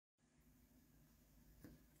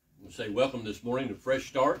We say welcome this morning to Fresh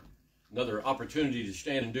Start, another opportunity to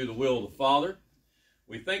stand and do the will of the Father.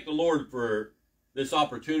 We thank the Lord for this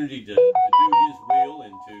opportunity to do His will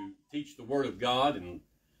and to teach the Word of God in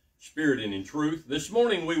spirit and in truth. This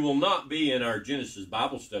morning we will not be in our Genesis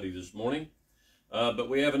Bible study this morning, but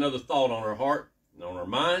we have another thought on our heart and on our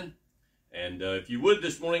mind. And if you would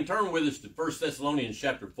this morning, turn with us to 1 Thessalonians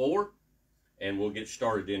Chapter 4, and we'll get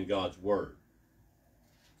started in God's Word.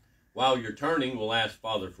 While you're turning, we'll ask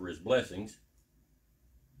Father for His blessings.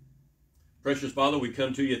 Precious Father, we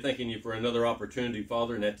come to you thanking you for another opportunity,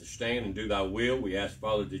 Father, and that to stand and do thy will. We ask,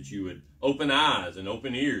 Father, that you would open eyes and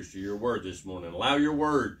open ears to your word this morning. Allow your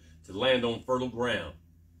word to land on fertile ground.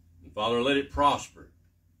 And Father, let it prosper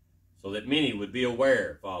so that many would be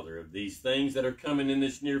aware, Father, of these things that are coming in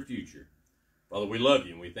this near future. Father, we love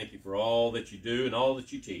you and we thank you for all that you do and all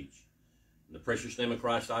that you teach. In the precious name of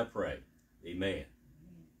Christ I pray. Amen.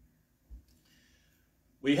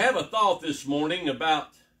 We have a thought this morning about,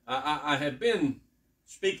 I have been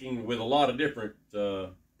speaking with a lot of different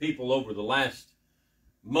people over the last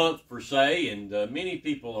month per se, and many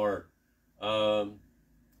people are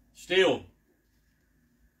still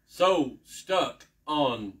so stuck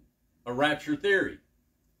on a rapture theory.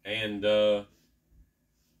 And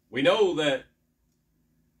we know that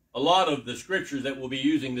a lot of the scriptures that we'll be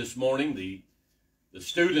using this morning, the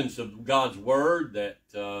students of God's Word that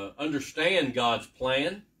understand God's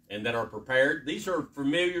plan and that are prepared, these are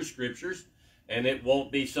familiar scriptures, and it won't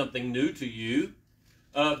be something new to you.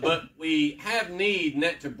 But we have need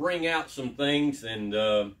to bring out some things, and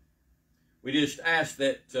we just ask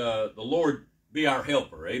that the Lord be our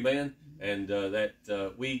helper, amen? And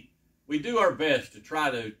that we do our best to try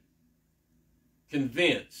to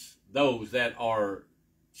convince those that are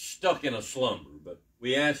stuck in a slumber. But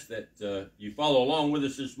we ask that you follow along with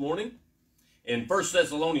us this morning in 1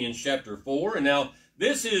 Thessalonians Chapter 4. And now,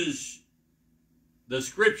 this is the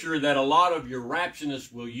scripture that a lot of your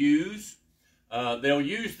raptionists will use. They'll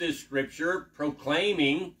use this scripture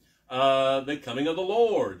proclaiming the coming of the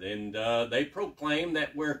Lord. And they proclaim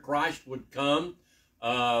that where Christ would come,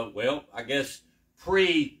 well, I guess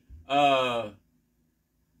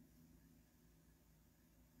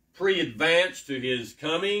pre-advance to his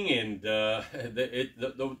coming, and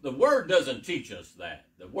the Word doesn't teach us that.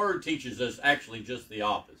 The Word teaches us actually just the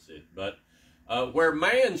opposite. But where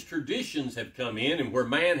man's traditions have come in, and where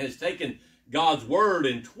man has taken God's Word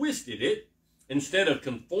and twisted it, instead of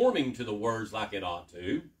conforming to the words like it ought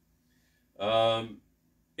to,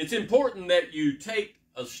 it's important that you take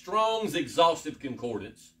a Strong's Exhaustive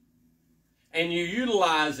Concordance and you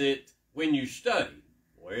utilize it when you study,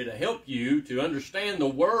 where to help you to understand the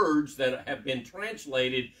words that have been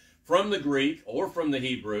translated from the Greek or from the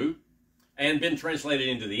Hebrew and been translated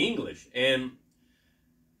into the English. And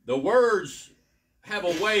the words have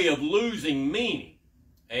a way of losing meaning.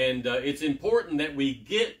 And it's important that we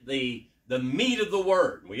get the meat of the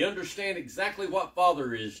Word. We understand exactly what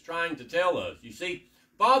Father is trying to tell us. You see,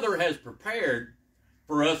 Father has prepared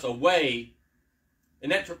for us a way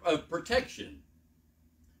and that's of protection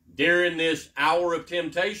during this hour of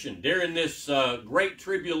temptation, during this great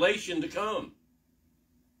tribulation to come.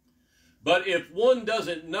 But if one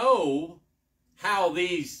doesn't know how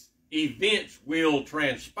these events will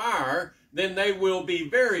transpire, then they will be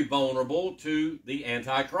very vulnerable to the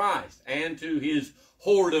Antichrist and to his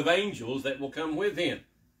horde of angels that will come with him.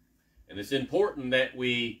 And it's important that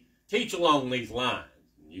we teach along these lines.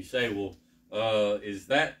 You say, well, is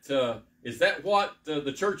that what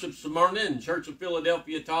the Church of Smyrna and Church of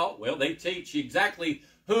Philadelphia taught? Well, they teach exactly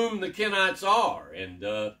whom the Kenites are. And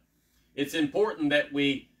it's important that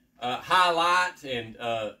we highlight and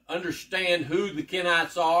understand who the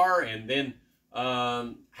Kenites are, and then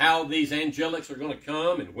how these angelics are going to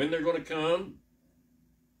come and when they're going to come.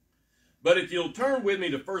 But if you'll turn with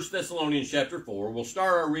me to 1 Thessalonians Chapter 4, we'll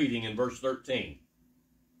start our reading in verse 13.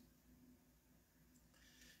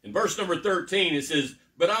 In verse number 13, it says,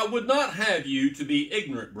 "But I would not have you to be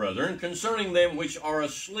ignorant, brethren, concerning them which are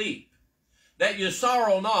asleep, that ye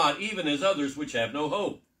sorrow not, even as others which have no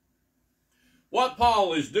hope." What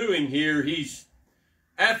Paul is doing here, he's,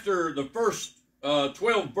 after the first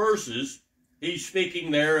 12 verses, he's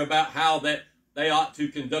speaking there about how that they ought to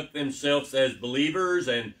conduct themselves as believers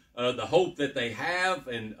and the hope that they have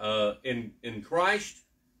in Christ.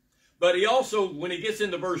 But he also, when he gets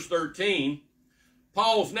into verse 13,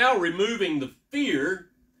 Paul's now removing the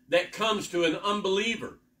fear that comes to an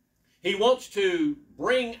unbeliever. He wants to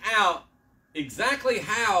bring out exactly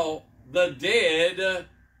how the dead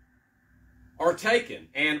are taken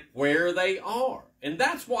and where they are. And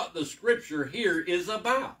that's what the scripture here is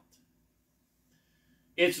about.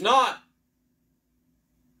 It's not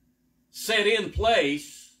set in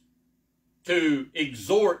place to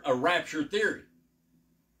exhort a rapture theory.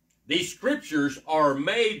 These scriptures are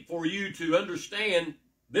made for you to understand.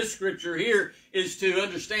 This scripture here is to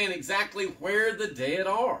understand exactly where the dead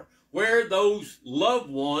are, where those loved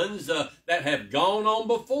ones that have gone on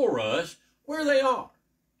before us, where they are,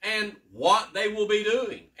 and what they will be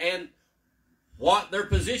doing, and what their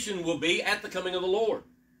position will be at the coming of the Lord.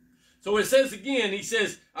 So it says again, he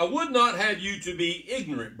says, I would not have you to be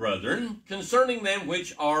ignorant, brethren, concerning them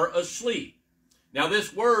which are asleep. Now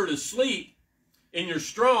this word asleep in your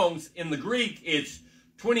Strong's, in the Greek, it's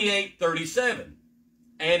 2837.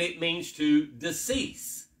 And it means to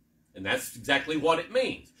decease. And that's exactly what it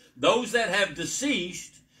means. Those that have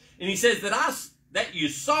deceased, and he says that you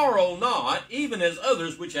sorrow not, even as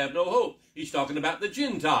others which have no hope. He's talking about the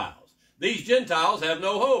Gentiles. These Gentiles have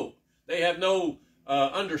no hope. They have no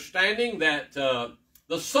understanding that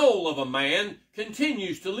the soul of a man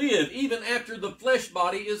continues to live even after the flesh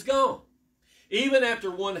body is gone. Even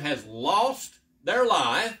after one has lost their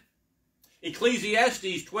life.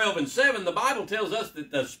 Ecclesiastes 12:7, the Bible tells us that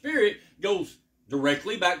the spirit goes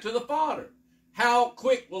directly back to the Father. How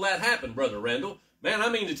quick will that happen, Brother Randall? Man, I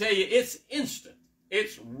mean to tell you, it's instant.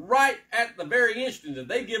 It's right at the very instant that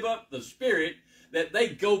they give up the spirit, that they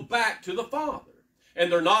go back to the Father.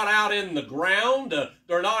 And they're not out in the ground.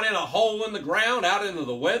 They're not in a hole in the ground, out into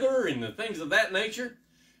the weather and the things of that nature.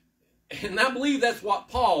 And I believe that's what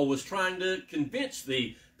Paul was trying to convince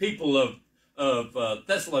the people of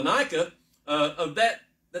Thessalonica of that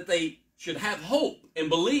they should have hope and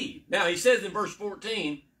believe. Now he says in verse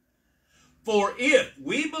 14, for if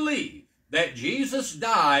we believe that Jesus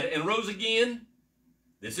died and rose again,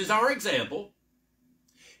 this is our example,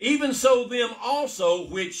 even so them also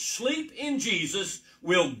which sleep in Jesus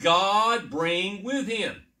will God bring with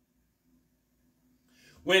him.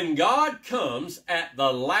 When God comes at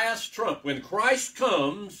the last trump, when Christ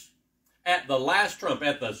comes at the last trump,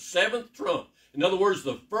 at the seventh trump, in other words,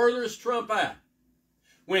 the furthest trump out,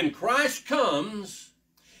 when Christ comes,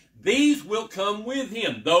 these will come with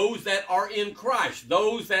him, those that are in Christ,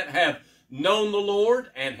 those that have known the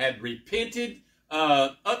Lord and had repented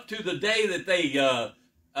up to the day that they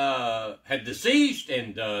had deceased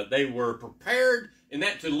and they were prepared in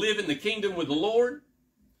that to live in the kingdom with the Lord.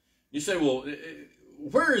 You say, well,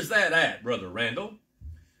 where is that at, Brother Randall?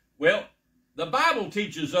 Well, the Bible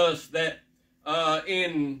teaches us that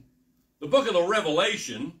in the book of the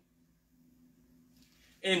Revelation,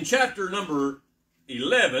 in chapter number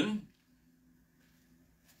 11,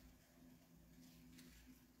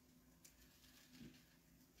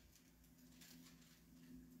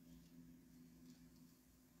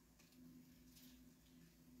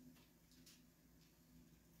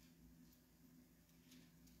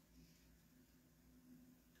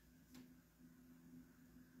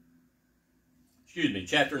 excuse me,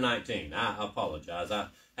 chapter 19. I apologize. I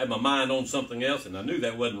had my mind on something else, and I knew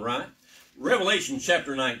that wasn't right. Revelation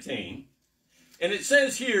chapter 19. And it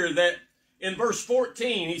says here that in verse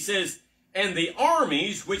 14, he says, and the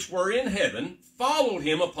armies which were in heaven followed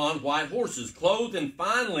him upon white horses, clothed in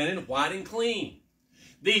fine linen, white and clean.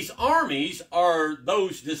 These armies are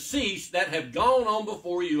those deceased that have gone on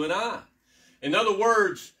before you and I. In other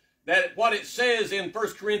words, that what it says in 1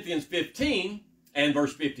 Corinthians 15 and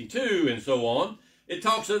verse 52 and so on, it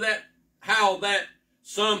talks of that, how that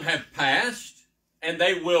some have passed and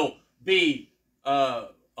they will be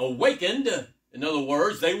awakened. In other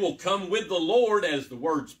words, they will come with the Lord as the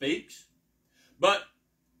word speaks. But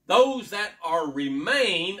those that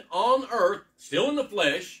remain on earth, still in the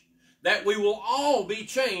flesh, that we will all be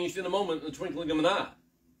changed in a moment, in the twinkling of an eye.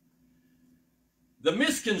 The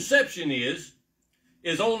misconception is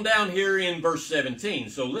on down here in verse 17.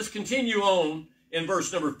 So let's continue on in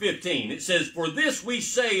verse number 15. It says, for this we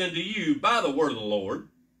say unto you by the word of the Lord,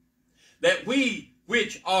 that we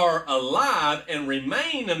which are alive and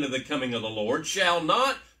remain unto the coming of the Lord shall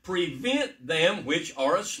not prevent them which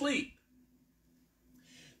are asleep.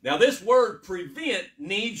 Now this word prevent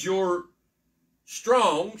needs your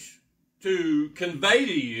Strong's to convey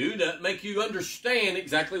to you, to make you understand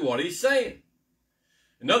exactly what he's saying.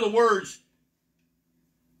 In other words,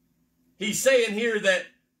 he's saying here that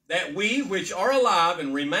we which are alive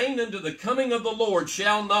and remain unto the coming of the Lord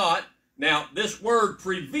shall not. Now, this word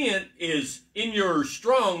prevent is in your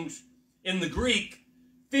Strong's, in the Greek,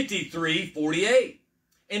 5348.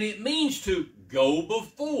 And it means to go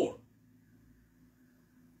before.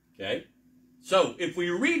 Okay? So, if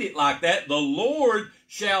we read it like that, the Lord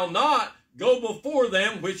shall not go before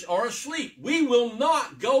them which are asleep. We will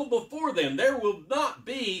not go before them. There will not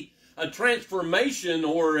be a transformation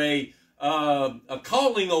or a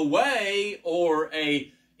calling away or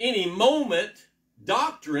a any moment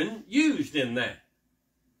doctrine used in that.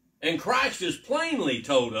 And Christ has plainly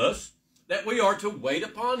told us that we are to wait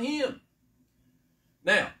upon him.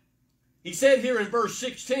 Now, he said here in verse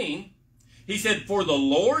 16, he said, "For the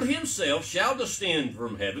Lord himself shall descend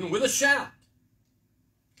from heaven with a shout,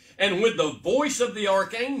 and with the voice of the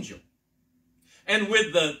archangel, and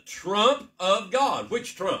with the trump of God."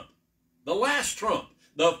 Which trump? The last trump.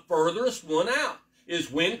 The furthest one out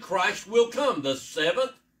is when Christ will come, the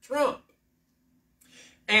seventh trump.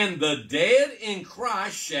 "And the dead in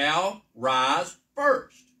Christ shall rise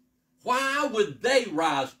first." Why would they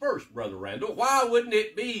rise first, Brother Randall? Why wouldn't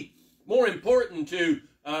it be more important to,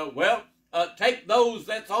 take those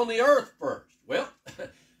that's on the earth first? Well,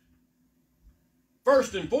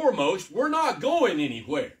 first and foremost, we're not going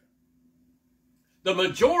anywhere. The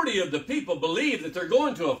majority of the people believe that they're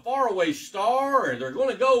going to a faraway star, or they're going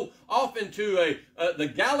to go off into the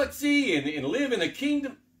galaxy and live in a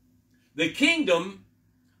kingdom. The kingdom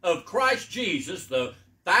of Christ Jesus, the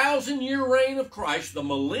 1,000-year reign of Christ, the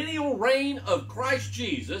millennial reign of Christ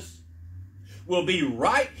Jesus, will be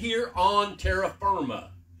right here on terra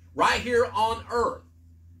firma, right here on earth.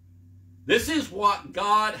 This is what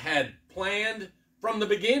God had planned from the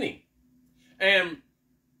beginning. And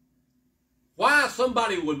why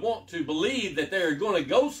somebody would want to believe that they're going to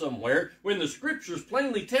go somewhere when the scriptures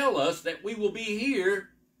plainly tell us that we will be here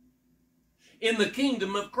in the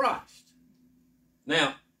kingdom of Christ.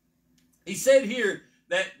 Now, he said here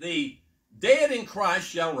that the dead in Christ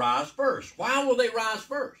shall rise first. Why will they rise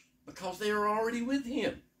first? Because they are already with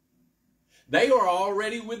him. They are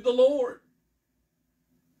already with the Lord.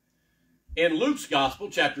 In Luke's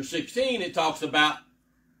Gospel, chapter 16, it talks about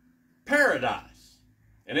paradise.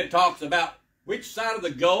 And it talks about which side of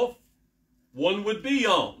the gulf one would be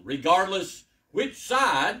on, regardless which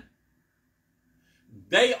side.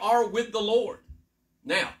 They are with the Lord.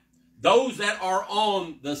 Now, those that are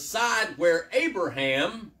on the side where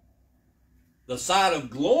Abraham, the side of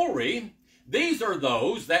glory, these are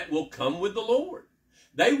those that will come with the Lord.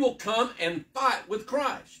 They will come and fight with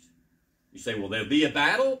Christ. You say, will there be a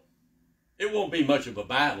battle? It won't be much of a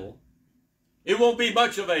battle. It won't be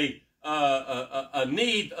much of a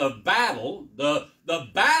need of battle. The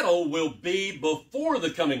battle will be before the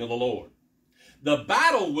coming of the Lord. The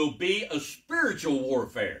battle will be a spiritual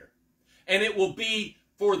warfare. And it will be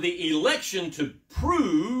for the election to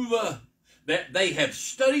prove that they have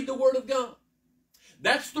studied the Word of God.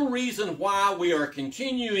 That's the reason why we are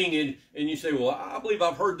continuing. And you say, well, I believe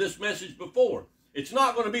I've heard this message before. It's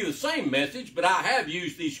not going to be the same message, but I have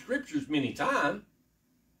used these scriptures many times.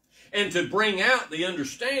 And to bring out the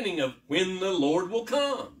understanding of when the Lord will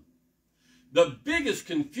come. The biggest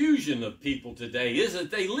confusion of people today is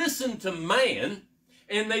that they listen to man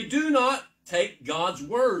and they do not take God's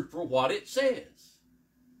word for what it says.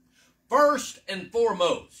 First and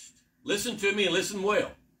foremost, listen to me and listen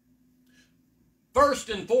well. First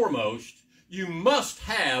and foremost, you must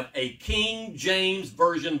have a King James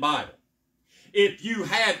Version Bible. If you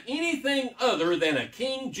have anything other than a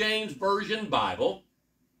King James Version Bible,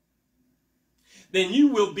 then you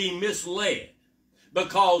will be misled,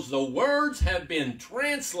 because the words have been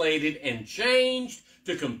translated and changed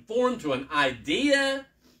to conform to an idea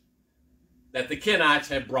that the Kenites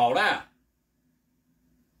have brought out.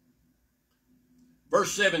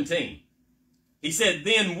 Verse 17, he said,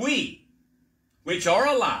 "Then we, which are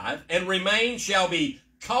alive and remain, shall be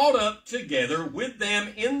caught up together with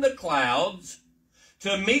them in the clouds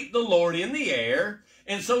to meet the Lord in the air,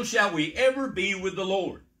 and so shall we ever be with the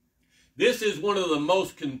Lord." This is one of the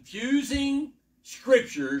most confusing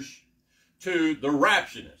scriptures to the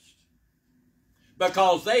raptionists,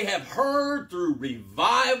 because they have heard through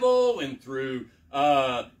revival and through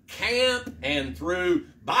camp and through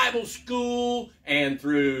Bible school and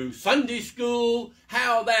through Sunday school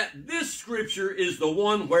how that this scripture is the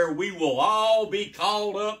one where we will all be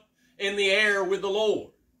called up in the air with the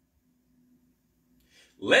Lord.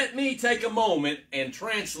 Let me take a moment and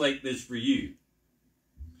translate this for you.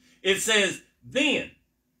 It says, "Then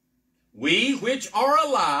we which are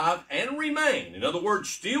alive and remain," in other words,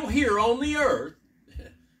 still here on the earth,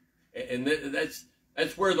 and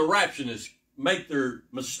that's where the raptionists make their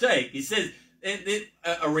mistake. He says,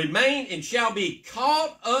 "remain and shall be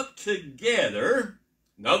caught up together."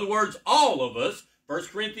 In other words, all of us, 1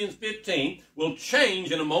 Corinthians 15, will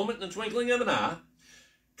change in a moment, in the twinkling of an eye,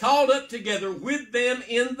 called up together with them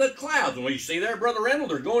in the clouds. And what you see there, Brother Randall,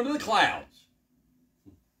 they're going to the clouds.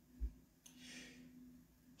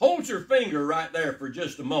 Hold your finger right there for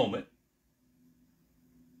just a moment.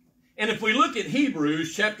 And if we look at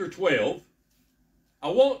Hebrews chapter 12, I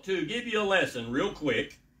want to give you a lesson real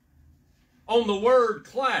quick on the word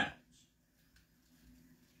clouds.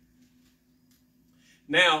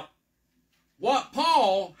 Now, what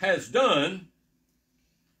Paul has done,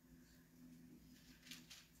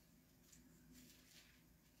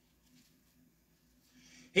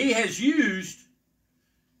 he has used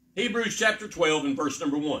Hebrews chapter 12 and verse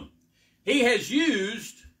number 1. He has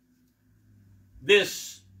used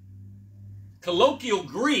this colloquial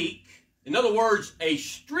Greek, in other words, a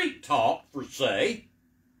street talk per se,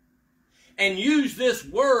 and used this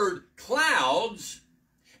word clouds,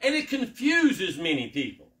 and it confuses many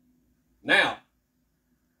people. Now,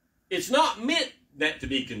 it's not meant that to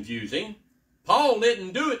be confusing. Paul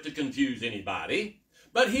didn't do it to confuse anybody,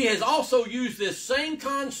 but he has also used this same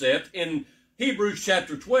concept in Hebrews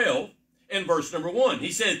chapter 12 and verse number 1.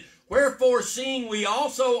 He said, wherefore, seeing we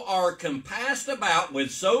also are compassed about with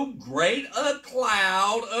so great a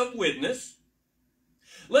cloud of witness,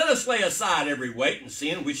 let us lay aside every weight and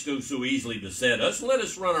sin which does so easily beset us, and let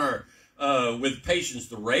us run our with patience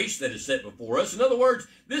the race that is set before us. In other words,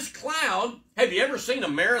 this cloud, have you ever seen a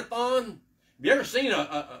marathon? Have you ever seen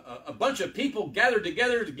a bunch of people gathered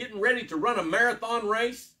together to getting ready to run a marathon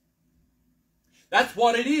race? That's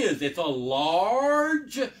what it is. It's a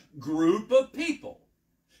large group of people.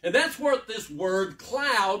 And that's what this word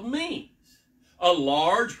cloud means. A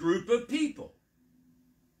large group of people.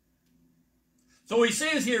 So he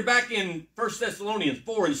says here back in 1 Thessalonians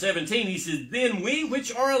 4 and 17, he says, then we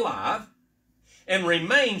which are alive and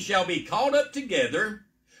remain shall be caught up together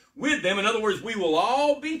with them. In other words, we will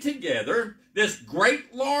all be together, this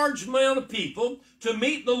great large amount of people, to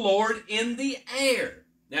meet the Lord in the air.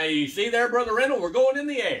 Now you see there, Brother Randall, we're going in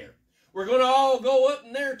the air. We're going to all go up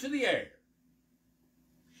in there to the air.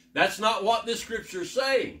 That's not what this scripture is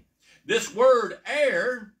saying. This word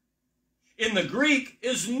air in the Greek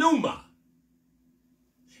is pneuma.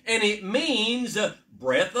 And it means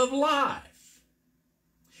breath of life.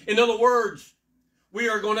 In other words, we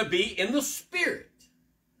are going to be in the Spirit.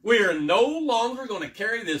 We are no longer going to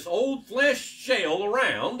carry this old flesh shell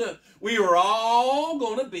around. We are all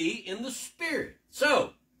going to be in the Spirit.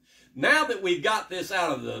 So, now that we've got this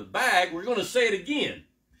out of the bag, we're going to say it again.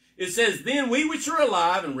 It says, then we which are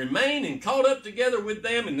alive and remain and caught up together with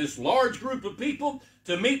them in this large group of people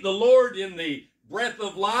to meet the Lord in the breath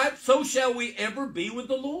of life, so shall we ever be with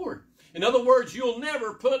the Lord. In other words, you'll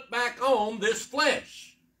never put back on this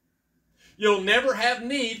flesh. You'll never have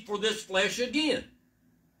need for this flesh again.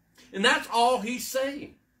 And that's all he's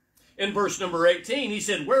saying. In verse number 18, he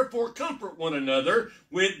said, wherefore comfort one another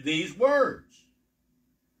with these words.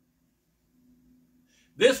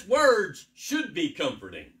 This words should be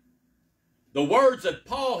comforting. The words that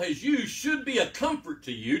Paul has used should be a comfort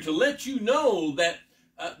to you, to let you know that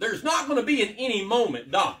there's not going to be in any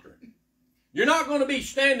moment doctrine. You're not going to be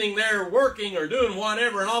standing there working or doing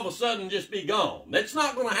whatever and all of a sudden just be gone. That's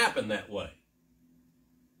not going to happen that way.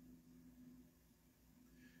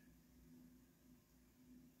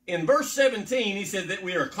 In verse 17, he said that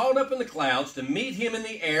we are caught up in the clouds to meet him in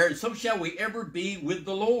the air, and so shall we ever be with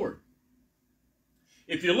the Lord.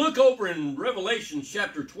 If you look over in Revelation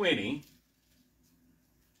chapter 20,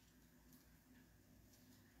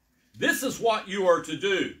 this is what you are to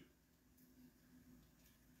do.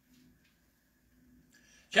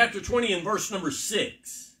 Chapter 20 and verse number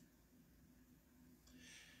 6.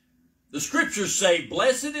 The scriptures say,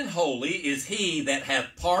 blessed and holy is he that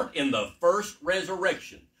hath part in the first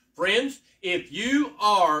resurrection. Friends, if you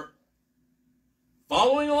are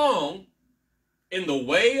following along in the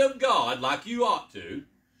way of God like you ought to,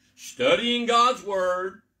 studying God's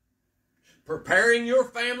word, preparing your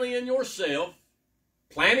family and yourself,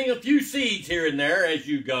 planting a few seeds here and there as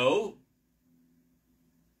you go,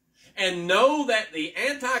 and know that the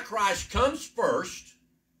Antichrist comes first,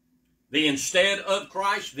 the instead of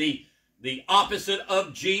Christ, the opposite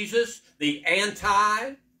of Jesus, the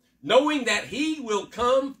anti, knowing that he will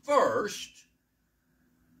come first,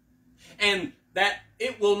 and that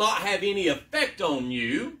it will not have any effect on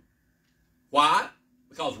you. Why?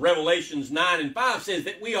 Because Revelations 9 and 5 says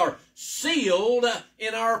that we are sealed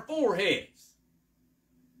in our foreheads.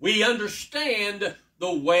 We understand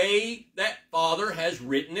the way that Father has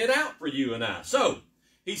written it out for you and I. So,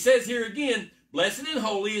 he says here again, blessed and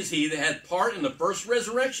holy is he that hath part in the first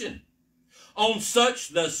resurrection. On such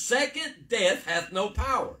the second death hath no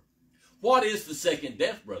power. What is the second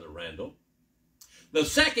death, Brother Randall? The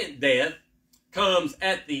second death comes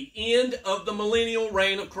at the end of the millennial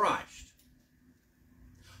reign of Christ.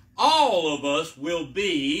 All of us will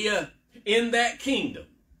be in that kingdom.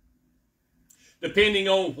 Depending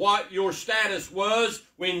on what your status was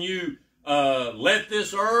when you left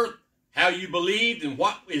this earth, how you believed, and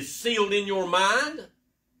what is sealed in your mind.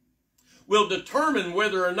 will determine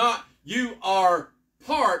whether or not you are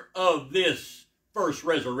part of this first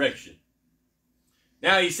resurrection.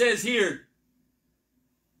 Now he says here,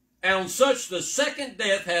 and on such the second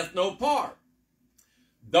death hath no part.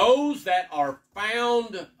 Those that are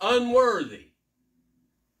found unworthy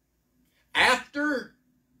after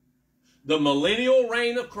the millennial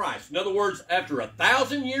reign of Christ. In other words, after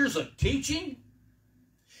 1,000 years of teaching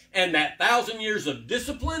and that 1,000 years of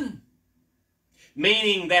discipline,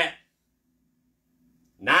 meaning that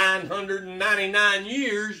 999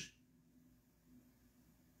 years,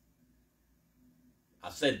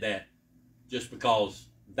 I said that just because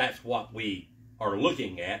that's what we are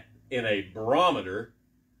looking at in a barometer.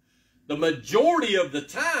 The majority of the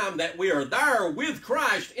time that we are there with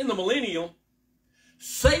Christ in the millennial,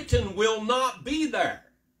 Satan will not be there.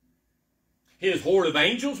 His horde of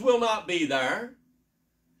angels will not be there.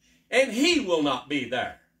 And he will not be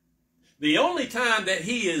there. The only time that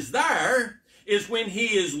he is there is when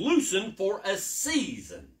he is loosened for a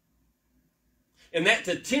season. And that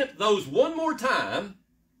to tempt those one more time,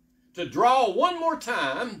 to draw one more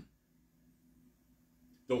time,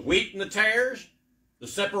 the wheat and the tares, the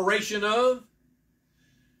separation of,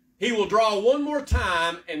 he will draw one more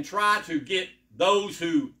time and try to get those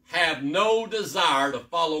who have no desire to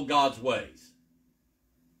follow God's ways.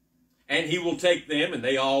 And he will take them, and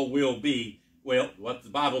they all will be, well, what the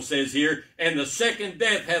Bible says here, and the second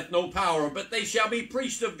death hath no power, but they shall be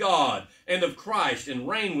priests of God and of Christ, and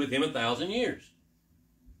reign with him 1,000 years.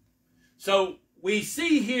 So we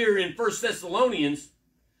see here in 1 Thessalonians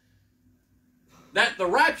that the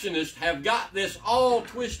raptionists have got this all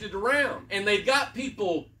twisted around. And they've got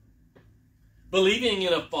people believing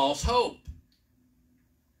in a false hope.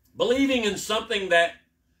 Believing in something that,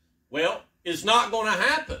 well, is not going to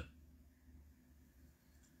happen.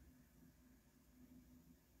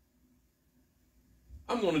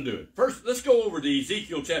 I'm going to do it. First, let's go over to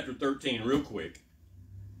Ezekiel chapter 13 real quick.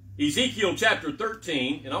 Ezekiel chapter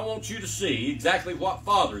 13, and I want you to see exactly what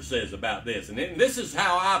Father says about this. And this is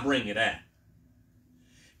how I bring it out.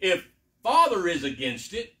 If Father is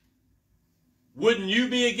against it, wouldn't you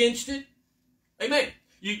be against it? Amen.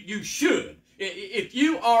 You should. If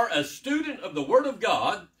you are a student of the Word of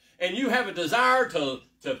God and you have a desire to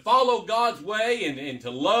follow God's way and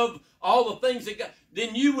to love all the things that God,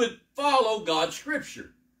 then you would follow God's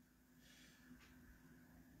Scripture.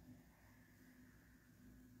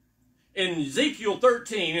 In Ezekiel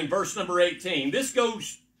 13, in verse number 18, this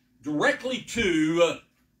goes directly to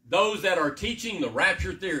those that are teaching the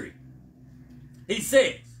rapture theory. He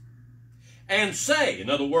says, and say, in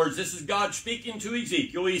other words, this is God speaking to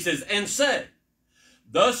Ezekiel. He says, and say,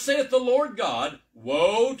 thus saith the Lord God,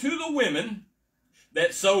 woe to the women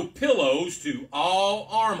that sew pillows to all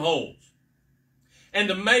armholes, and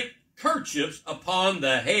to make kerchiefs upon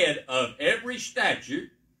the head of every statue,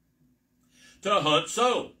 to hunt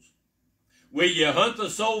souls. Will you hunt the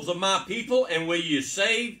souls of my people, and will you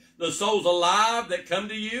save the souls alive that come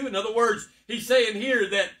to you? In other words, he's saying here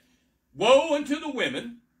that woe unto the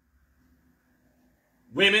women.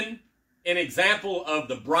 Women, an example of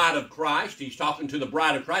the bride of Christ. He's talking to the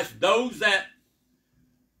bride of Christ. Those that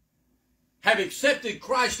have accepted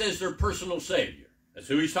Christ as their personal Savior. That's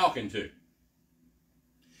who he's talking to.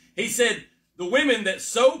 He said, the women that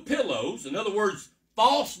sew pillows, in other words,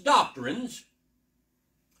 false doctrines,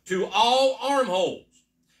 to all armholes,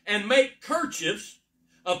 and make kerchiefs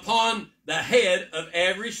upon the head of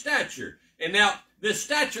every stature. And now, this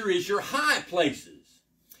stature is your high places.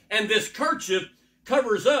 And this kerchief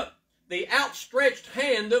covers up the outstretched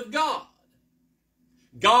hand of God.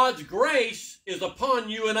 God's grace is upon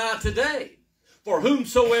you and I today. For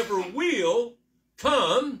whomsoever will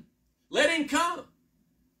come, let him come.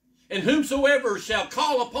 And whomsoever shall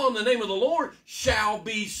call upon the name of the Lord shall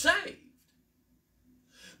be saved.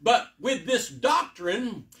 But with this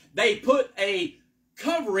doctrine, they put a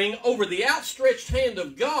covering over the outstretched hand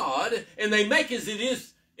of God, and they make as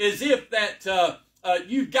if that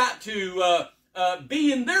you've got to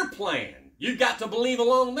be in their plan. You've got to believe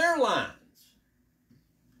along their lines.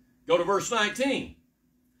 Go to verse 19.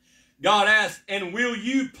 God asks, and will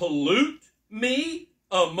you pollute me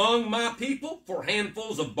among my people for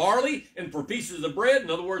handfuls of barley and for pieces of bread? In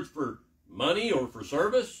other words, for money or for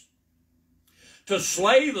service? To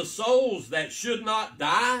slay the souls that should not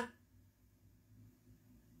die?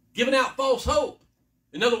 Giving out false hope.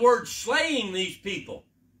 In other words, slaying these people.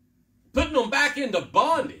 Putting them back into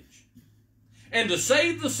bondage. And to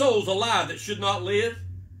save the souls alive that should not live?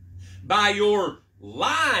 By your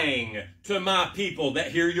lying to my people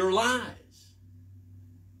that hear your lies.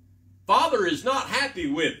 Father is not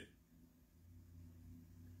happy with it.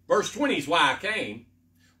 Verse 20 is why I came.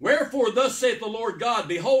 Wherefore thus saith the Lord God,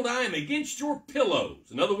 behold, I am against your pillows.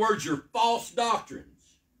 In other words, your false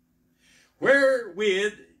doctrines,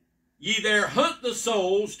 wherewith ye there hunt the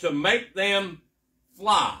souls to make them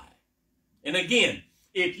fly. And again,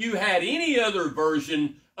 if you had any other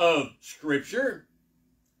version of Scripture,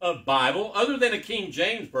 of Bible, other than a King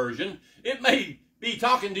James Version, it may be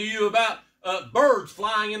talking to you about birds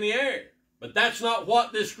flying in the air. But that's not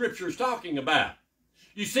what this Scripture is talking about.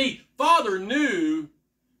 You see, Father knew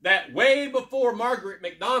that way before Margaret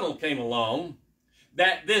MacDonald came along,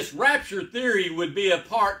 that this rapture theory would be a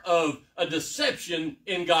part of a deception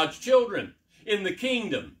in God's children, in the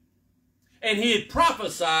kingdom. And he had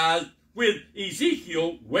prophesied with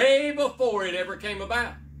Ezekiel way before it ever came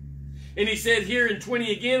about. And he said here in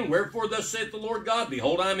 20 again, wherefore thus saith the Lord God,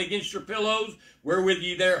 behold, I am against your pillows, wherewith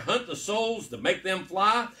ye there hunt the souls to make them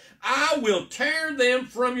fly. I will tear them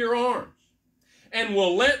from your arms, and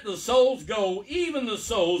will let the souls go, even the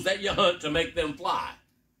souls that you hunt to make them fly.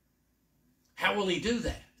 How will he do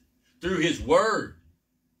that? Through his word.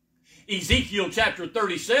 Ezekiel chapter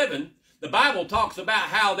 37, the Bible talks about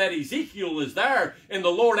how that Ezekiel is there, and the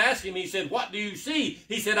Lord asked him, he said, what do you see?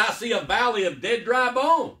 He said, I see a valley of dead dry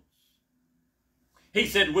bones. He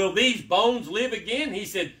said, will these bones live again? He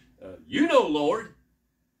said, you know, Lord.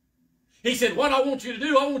 He said, what I want you to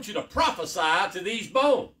do, I want you to prophesy to these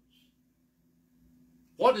bones.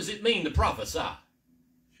 What does it mean to prophesy?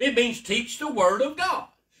 It means teach the word of God.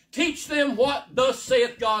 Teach them what thus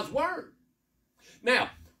saith God's word.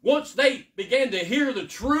 Now, once they began to hear the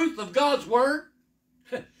truth of God's word,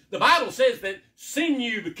 the Bible says that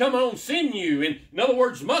sinew become on sinew. In other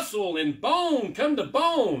words, muscle and bone come to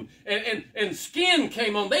bone. And skin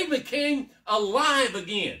came on. They became alive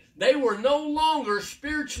again. They were no longer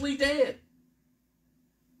spiritually dead.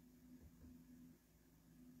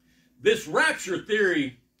 This rapture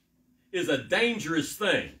theory is a dangerous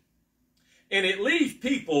thing. And it leaves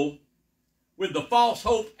people with the false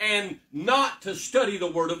hope and not to study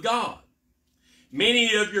the Word of God.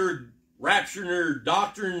 Many of your rapture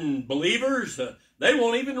doctrine believers, they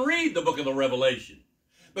won't even read the book of the Revelation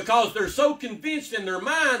because they're so convinced in their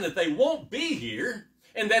mind that they won't be here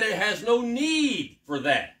and that it has no need for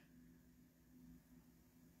that.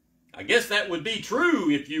 I guess that would be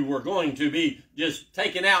true if you were going to be just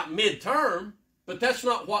taken out midterm, but that's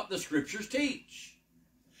not what the Scriptures teach.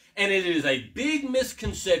 And it is a big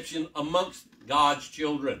misconception amongst God's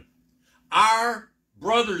children. Our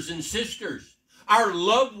brothers and sisters, our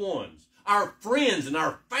loved ones, our friends and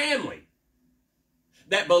our family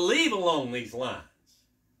that believe along these lines.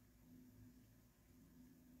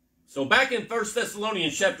 So back in 1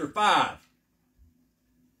 Thessalonians Chapter 5,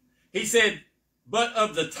 he said, but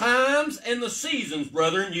of the times and the seasons,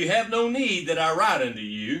 brethren, you have no need that I write unto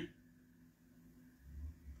you.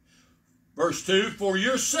 Verse 2, for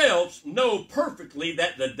yourselves know perfectly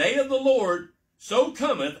that the day of the Lord so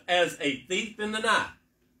cometh as a thief in the night.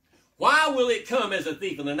 Why will it come as a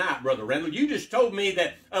thief in the night, Brother Randall? You just told me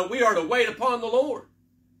that we are to wait upon the Lord.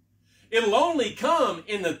 It'll only come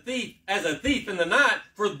as a thief in the night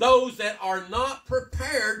for those that are not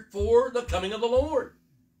prepared for the coming of the Lord.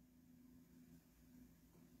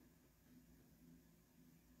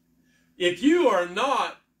 If you are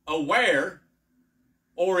not aware,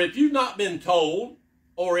 or if you've not been told,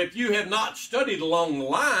 or if you have not studied along the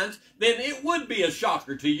lines, then it would be a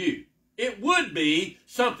shocker to you. It would be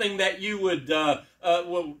something that you would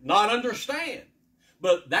will not understand.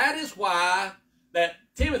 But that is why that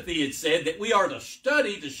Timothy had said that we are to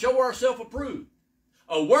study to show ourselves approved.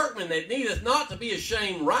 A workman that needeth not to be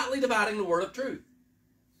ashamed, rightly dividing the word of truth.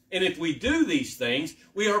 And if we do these things,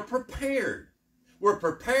 we are prepared. We're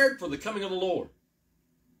prepared for the coming of the Lord.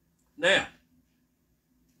 Now,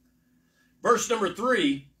 verse number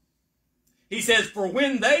 3, he says, for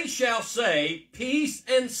when they shall say peace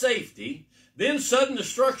and safety, then sudden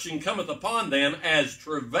destruction cometh upon them as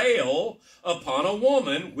travail upon a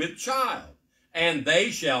woman with child, and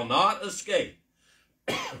they shall not escape.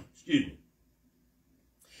 Excuse me.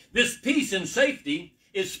 This peace and safety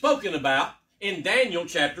is spoken about in Daniel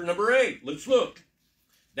chapter number 8. Let's look.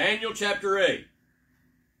 Daniel chapter 8.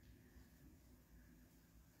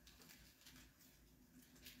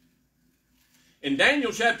 In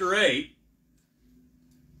Daniel chapter 8,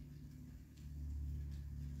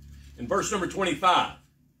 in verse number 25,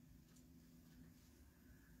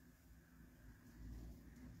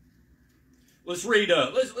 let's read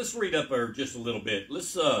up there just a little bit.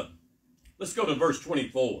 Let's go to verse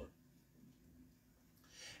 24.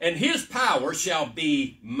 And his power shall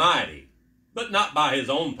be mighty, but not by his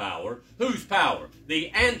own power. Whose power?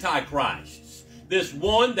 The Antichrist's. This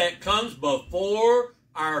one that comes before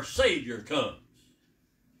our Savior comes.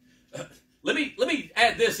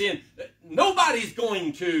 add this in. Nobody's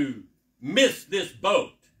going to miss this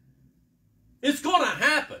boat. It's going to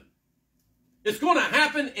happen. It's going to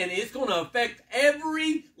happen, and it's going to affect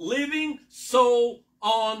every living soul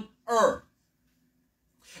on earth.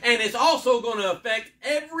 And it's also going to affect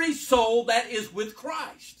every soul that is with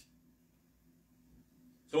Christ.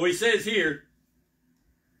 So he says here,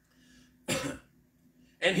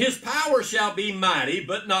 and his power shall be mighty,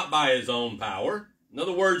 but not by his own power. In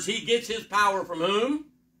other words, he gets his power from whom?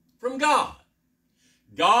 From God.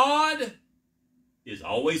 God is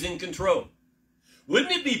always in control.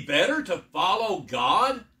 Wouldn't it be better to follow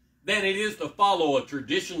God than it is to follow the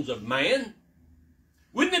traditions of man?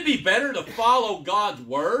 Wouldn't it be better to follow God's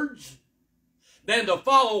words than to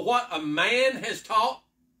follow what a man has taught?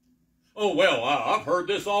 Oh, well, I've heard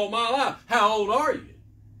this all my life. How old are you?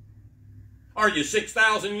 Are you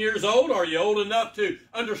 6,000 years old? Are you old enough to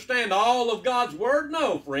understand all of God's word?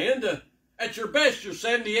 No, friend. At your best, you're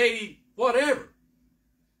 70, 80, whatever.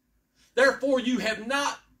 Therefore, you have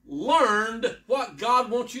not learned what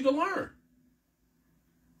God wants you to learn.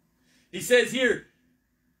 He says here,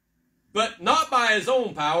 but not by his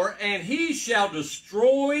own power, and he shall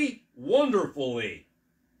destroy wonderfully,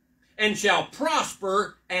 and shall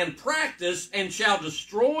prosper and practice, and shall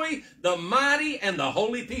destroy the mighty and the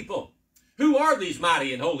holy people. Who are these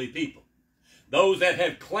mighty and holy people? Those that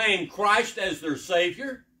have claimed Christ as their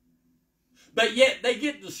Savior, but yet they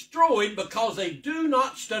get destroyed because they do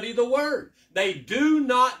not study the Word. They do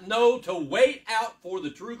not know to wait out for the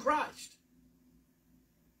true Christ.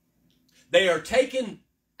 They are taken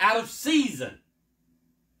out of season.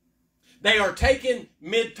 They are taken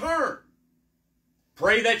mid-term.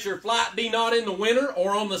 Pray that your flight be not in the winter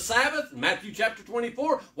or on the Sabbath. Matthew chapter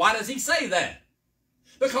 24. Why does he say that?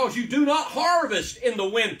 Because you do not harvest in the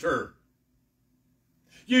winter.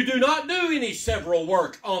 You do not do any several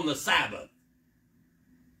work on the Sabbath.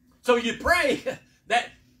 So you pray that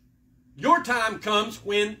your time comes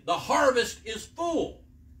when the harvest is full.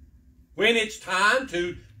 When it's time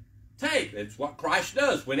to take. That's what Christ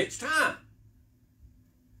does when it's time.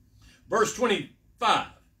 Verse 25.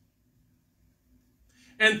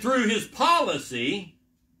 And through his policy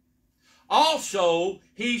also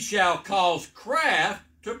he shall cause craft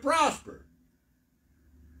to prosper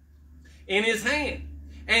in his hand.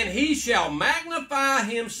 And he shall magnify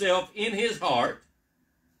himself in his heart,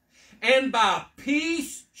 and by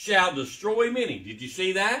peace shall destroy many. Did you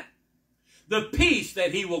see that? The peace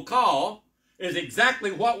that he will call is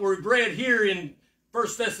exactly what we've read here in 1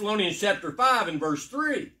 Thessalonians Chapter 5 and verse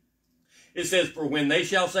 3. It says, for when they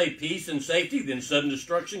shall say peace and safety, then sudden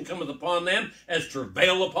destruction cometh upon them as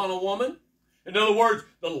travail upon a woman. In other words,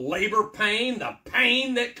 the labor pain, the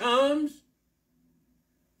pain that comes.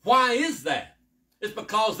 Why is that? It's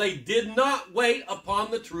because they did not wait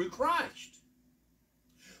upon the true Christ.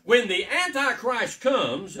 When the Antichrist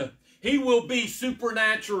comes, he will be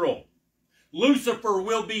supernatural. Lucifer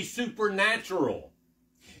will be supernatural.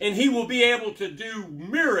 And he will be able to do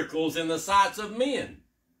miracles in the sights of men.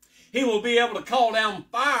 He will be able to call down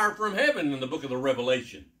fire from heaven in the book of the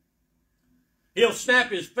Revelation. He'll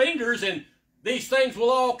snap his fingers and these things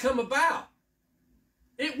will all come about.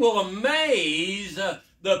 It will amaze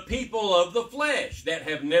the people of the flesh that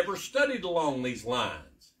have never studied along these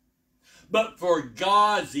lines. But for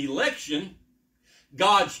God's election,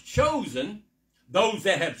 God's chosen, those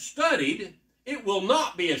that have studied, it will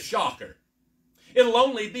not be a shocker. It'll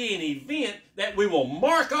only be an event that we will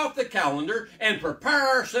mark off the calendar and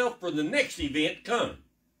prepare ourselves for the next event coming.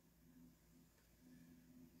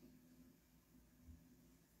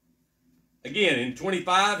 Again, in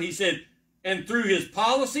 25, he said, and through his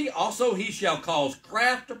policy also he shall cause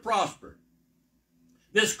craft to prosper.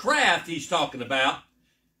 This craft he's talking about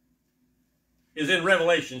is in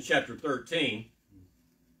Revelation chapter 13.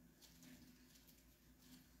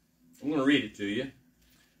 I'm going to read it to you.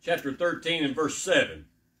 Chapter 13 and verse 7.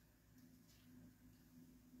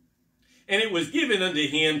 And it was given unto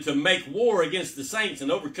him to make war against the saints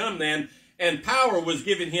and overcome them, and power was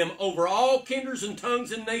given him over all kindreds and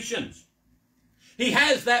tongues and nations. He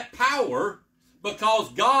has that power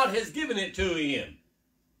because God has given it to him.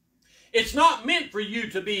 It's not meant for you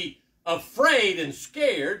to be afraid and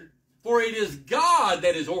scared, for it is God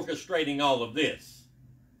that is orchestrating all of this.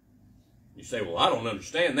 You say, well, I don't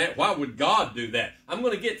understand that. Why would God do that? I'm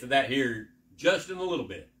going to get to that here just in a little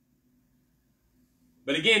bit.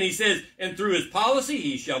 But again, he says, and through his policy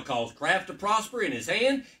he shall cause craft to prosper in his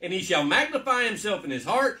hand, and he shall magnify himself in his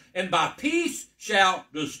heart, and by peace shall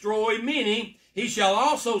destroy many. He shall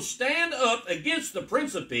also stand up against the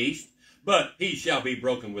Prince of Peace, but he shall be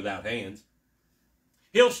broken without hands.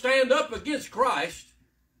 He'll stand up against Christ,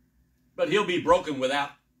 but he'll be broken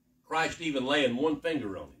without Christ even laying one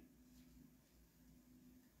finger on him.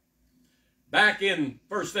 Back in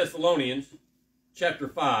 1 Thessalonians Chapter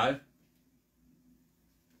 5,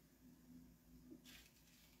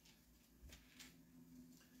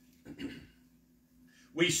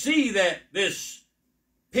 we see that this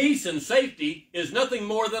peace and safety is nothing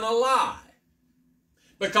more than a lie.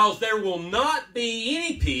 Because there will not be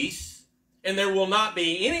any peace and there will not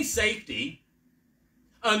be any safety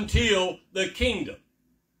until the kingdom,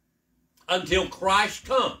 until Christ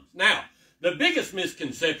comes. Now, the biggest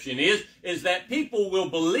misconception is that people will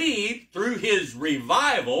believe through his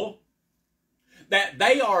revival that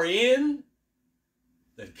they are in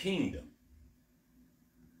the kingdom.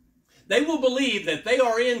 They will believe that they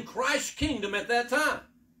are in Christ's kingdom at that time.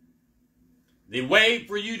 The way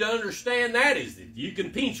for you to understand that is that you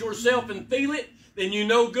can pinch yourself and feel it, then you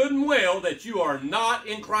know good and well that you are not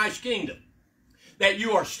in Christ's kingdom, that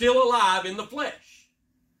you are still alive in the flesh.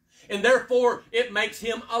 And therefore, it makes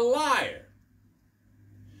him a liar.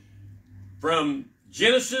 From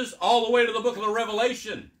Genesis all the way to the book of the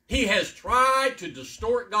Revelation, he has tried to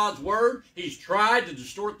distort God's word. He's tried to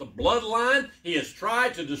distort the bloodline. He has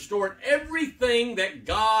tried to distort everything that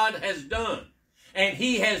God has done. And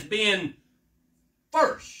he has been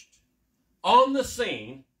first on the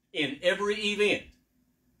scene in every event.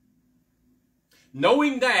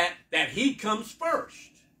 Knowing that he comes first.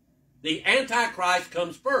 The Antichrist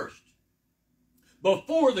comes first.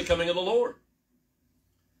 Before the coming of the Lord.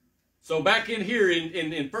 So back in here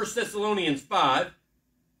in 1 Thessalonians 5,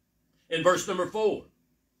 in verse number 4,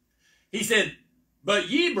 he said, "But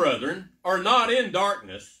ye, brethren, are not in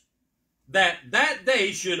darkness, that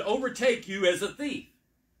day should overtake you as a thief."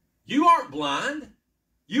 You aren't blind.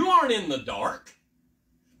 You aren't in the dark.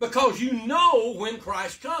 Because you know when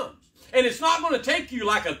Christ comes. And it's not going to take you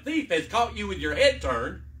like a thief has caught you with your head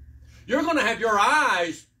turned. You're going to have your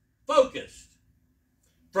eyes focused.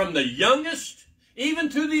 From the youngest even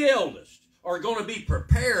to the eldest are going to be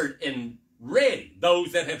prepared and ready,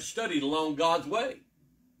 those that have studied along God's way.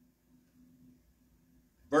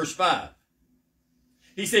 Verse 5.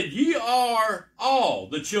 He said, "Ye are all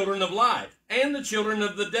the children of light and the children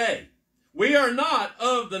of the day. We are not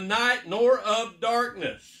of the night nor of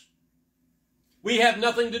darkness." We have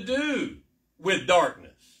nothing to do with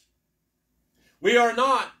darkness. We are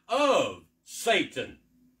not of Satan.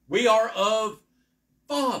 We are of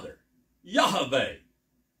Father, Yahweh,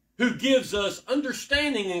 who gives us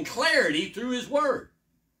understanding and clarity through his word.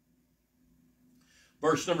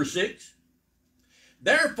 Verse number 6.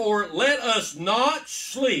 "Therefore let us not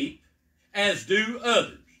sleep as do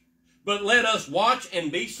others, but let us watch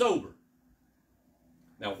and be sober."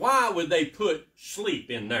 Now, why would they put sleep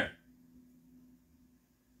in there?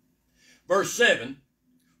 Verse 7,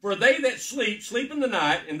 "For they that sleep, sleep in the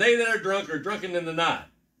night, and they that are drunken in the night."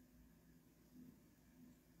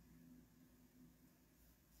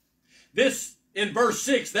 This, in verse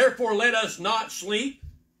 6, "Therefore let us not sleep."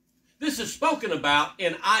 This is spoken about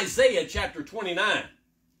in Isaiah chapter 29,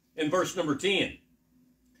 in verse number 10.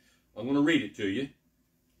 I'm going to read it to you.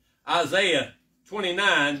 Isaiah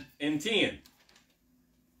 29 and 10.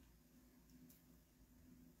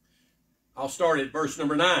 I'll start at verse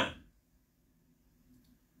number 9.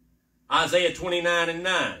 Isaiah 29 and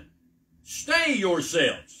 9. "Stay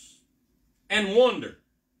yourselves and wonder.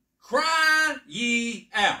 Cry ye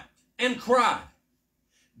out and cry.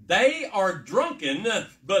 They are drunken,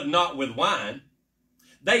 but not with wine.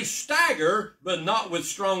 They stagger, but not with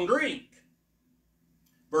strong drink."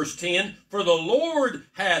 Verse 10, "For the Lord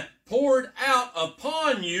hath poured out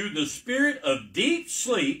upon you the spirit of deep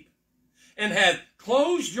sleep, and hath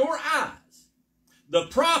closed your eyes. The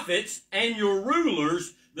prophets and your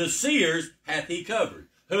rulers, the seers, hath he covered."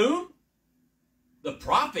 Whom? The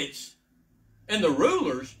prophets and the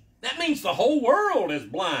rulers. That means the whole world is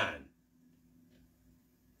blind.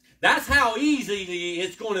 That's how easy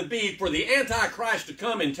it's going to be for the Antichrist to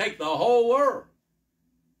come and take the whole world.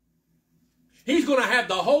 He's going to have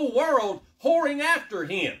the whole world whoring after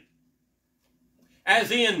him.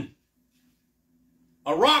 As in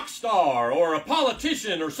a rock star or a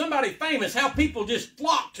politician or somebody famous, how people just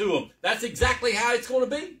flock to him. That's exactly how it's going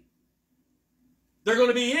to be. They're going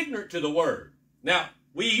to be ignorant to the word. Now,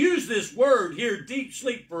 we use this word here, deep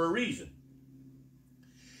sleep, for a reason.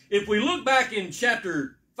 If we look back in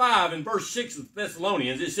chapter 5 and verse 6 of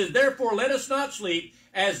Thessalonians, it says, "Therefore let us not sleep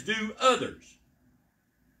as do others."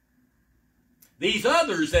 These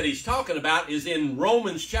others that he's talking about is in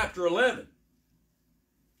Romans chapter 11.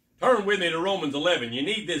 Turn with me to Romans 11. You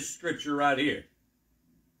need this scripture right here.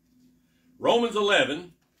 Romans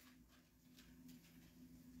 11.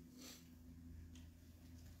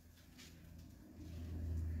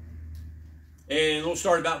 And we'll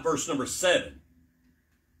start about verse number 7.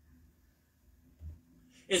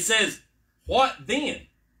 It says, "What then?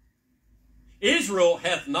 Israel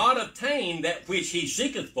hath not obtained that which he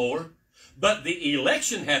seeketh for, but the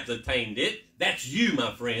election hath obtained it." That's you,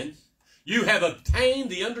 my friends. You have obtained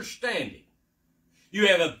the understanding. You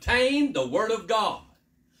have obtained the Word of God.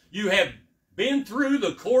 You have been through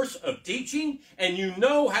the course of teaching, and you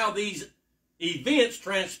know how these events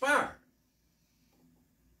transpire.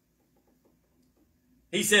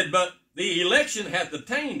 He said, "But the election hath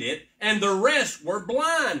obtained it, and the rest were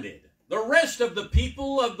blinded." The rest of the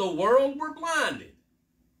people of the world were blinded.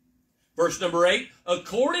 Verse number 8,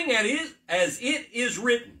 "According as it is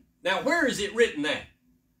written." Now, where is it written at?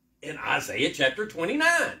 In Isaiah chapter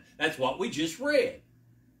 29. That's what we just read.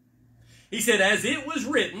 He said, "As it was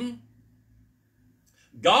written,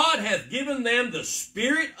 God hath given them the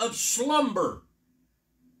spirit of slumber."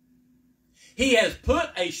 He has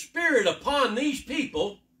put a spirit upon these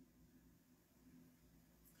people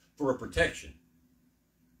for a protection.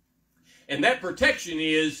 And that protection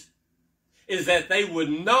is that they would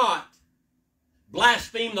not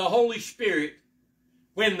blaspheme the Holy Spirit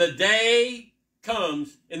when the day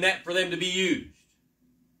comes and that for them to be used.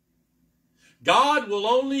 God will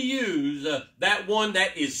only use that one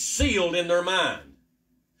that is sealed in their mind.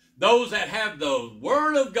 Those that have the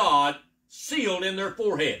Word of God sealed in their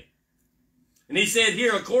forehead. And he said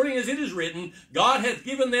here, "According as it is written, God hath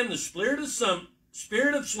given them the spirit of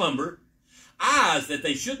slumber, eyes that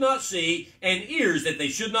they should not see, and ears that they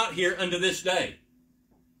should not hear unto this day."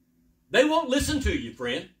 They won't listen to you,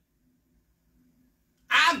 friend.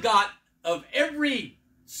 I've got of every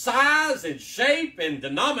size and shape and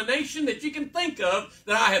denomination that you can think of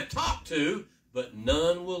that I have talked to, but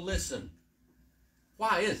none will listen.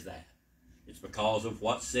 Why is that? It's because of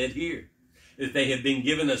what's said here, that they have been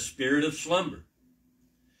given a spirit of slumber.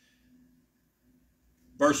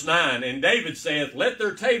 Verse 9, "And David saith, Let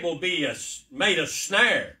their table be made a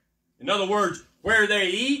snare." In other words, where they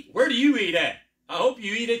eat, where do you eat at? I hope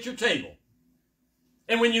you eat at your table.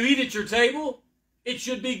 And when you eat at your table, it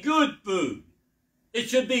should be good food. It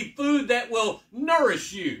should be food that will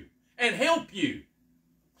nourish you and help you.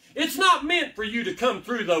 It's not meant for you to come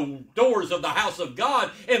through the doors of the house of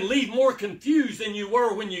God and leave more confused than you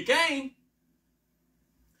were when you came.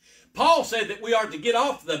 Paul said that we are to get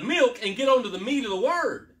off the milk and get onto the meat of the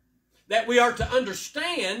Word. That we are to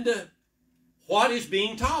understand what is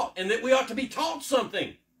being taught and that we ought to be taught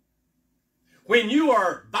something. When you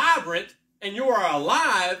are vibrant and you are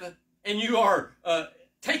alive and you are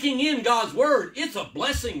taking in God's Word, it's a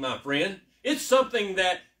blessing, my friend. It's something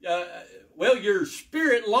that, your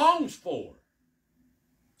spirit longs for.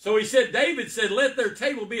 So he said, David said, "Let their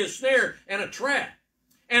table be a snare and a trap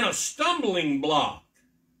and a stumbling block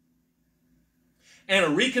and a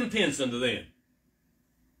recompense unto them."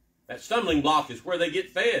 That stumbling block is where they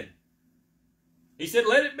get fed. He said,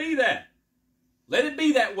 let it be that. Let it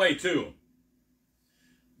be that way to them.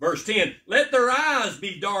 Verse 10, "Let their eyes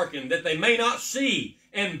be darkened, that they may not see,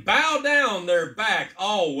 and bow down their back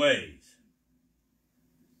always."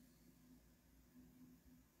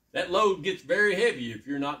 That load gets very heavy if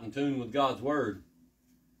you're not in tune with God's Word.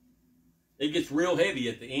 It gets real heavy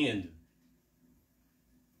at the end.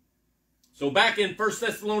 So back in 1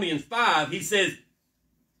 Thessalonians 5, he says,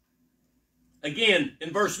 again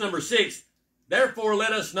in verse number 6, "Therefore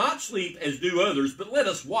let us not sleep as do others, but let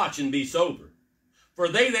us watch and be sober. For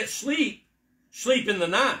they that sleep, sleep in the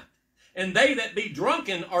night, and they that be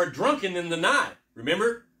drunken are drunken in the night."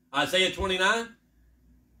 Remember Isaiah 29?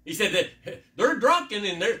 He said that they're drunken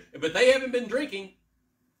but they haven't been drinking.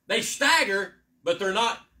 They stagger, but they're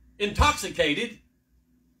not intoxicated.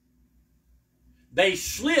 They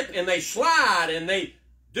slip and they slide and they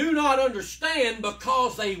do not understand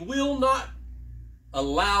because they will not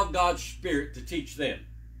allow God's Spirit to teach them.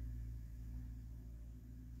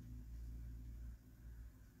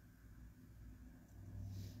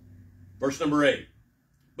 Verse number 8,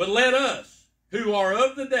 "But let us, who are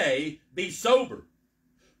of the day, be sober,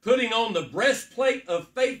 putting on the breastplate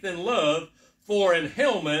of faith and love, for an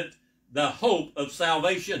helmet, the hope of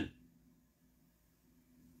salvation."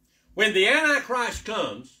 When the Antichrist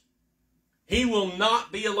comes, he will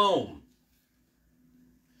not be alone.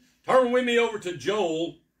 Turn with me over to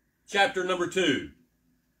Joel chapter number 2.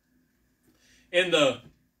 In the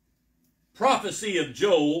prophecy of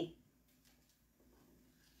Joel,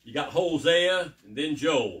 you got Hosea and then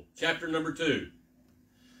Joel, chapter number 2.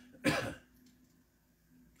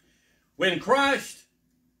 When Christ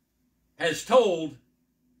has told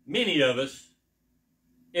many of us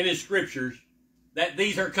in his scriptures that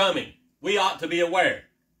these are coming, we ought to be aware.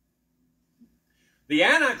 The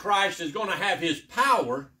Antichrist is going to have his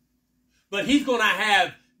power, but he's going to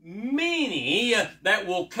have many that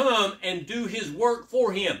will come and do his work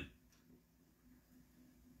for him.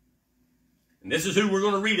 And this is who we're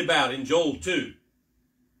going to read about in Joel 2.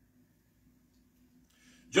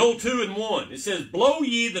 Joel 2:1, it says, "Blow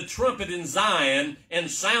ye the trumpet in Zion, and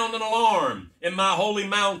sound an alarm in my holy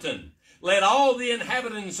mountain. Let all the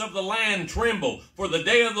inhabitants of the land tremble, for the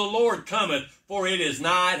day of the Lord cometh, for it is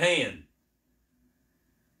nigh at hand."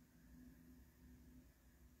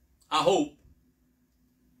 I hope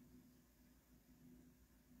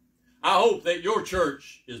that your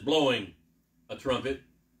church is blowing a trumpet.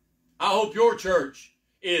 I hope your church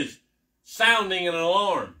is sounding an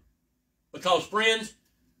alarm. Because, friends,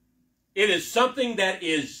 it is something that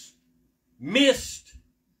is missed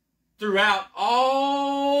throughout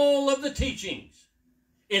all of the teachings.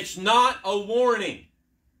 It's not a warning.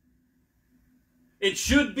 It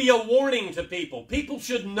should be a warning to people. People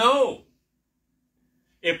should know.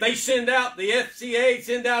 If they send out, the FCA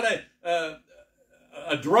send out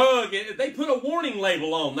a drug, they put a warning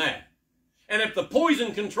label on that. And if the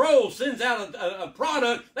poison control sends out a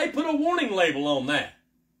product, they put a warning label on that.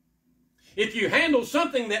 If you handle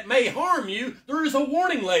something that may harm you, there is a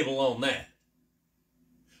warning label on that.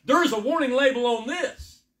 There is a warning label on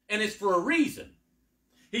this, and it's for a reason.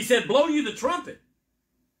 He said, blow you the trumpet.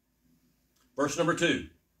 Verse number 2.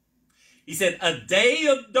 He said, a day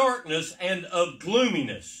of darkness and of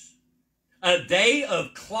gloominess, a day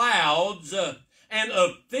of clouds and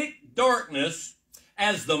of thick darkness,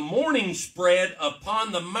 as the morning spread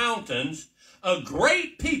upon the mountains, a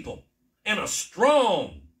great people and a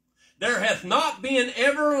strong. There hath not been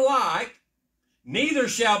ever like, neither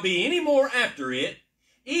shall be any more after it,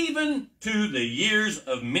 even to the years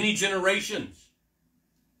of many generations.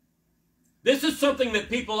 This is something that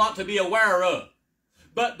people ought to be aware of.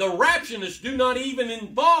 But the raptionists do not even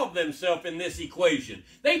involve themselves in this equation.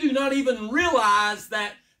 They do not even realize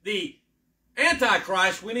that the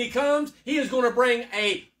Antichrist, when he comes, he is going to bring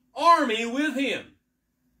an army with him.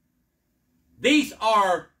 These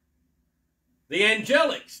are the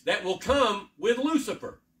angelics that will come with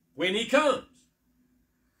Lucifer when he comes.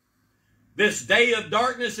 This day of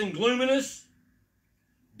darkness and gloominess,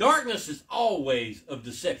 darkness is always of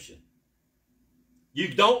deception. You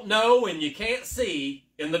don't know and you can't see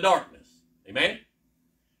in the darkness. Amen?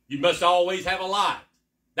 You must always have a light.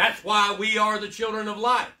 That's why we are the children of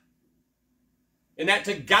light. And that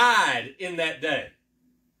to guide in that day.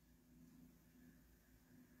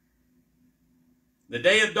 The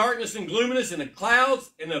day of darkness and gloominess and the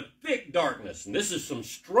clouds and of thick darkness. And this is some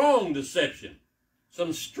strong deception.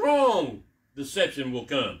 Some strong deception will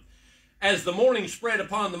come. As the morning spread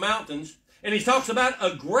upon the mountains. And he talks about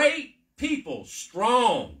a great people,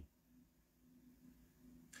 strong,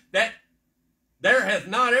 that there hath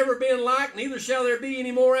not ever been like, neither shall there be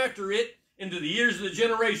any more after it, into the years of the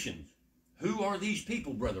generations. Who are these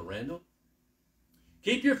people, Brother Randall?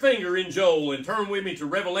 Keep your finger in Joel and turn with me to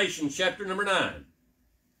Revelation chapter number 9.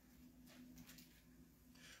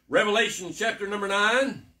 Revelation chapter number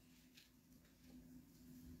 9,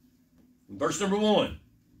 verse number 1.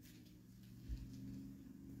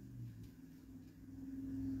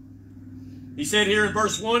 He said here in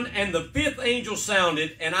verse 1, and the fifth angel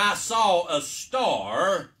sounded, and I saw a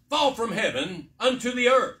star fall from heaven unto the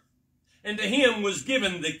earth, and to him was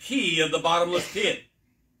given the key of the bottomless pit.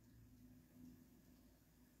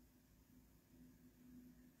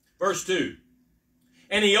 Verse 2,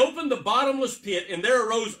 and he opened the bottomless pit, and there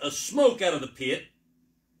arose a smoke out of the pit,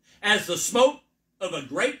 as the smoke of a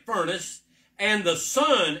great furnace, and the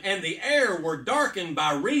sun and the air were darkened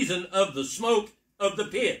by reason of the smoke of the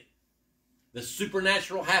pit. The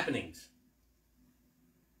supernatural happenings.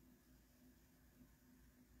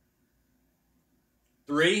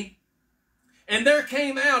 3, and there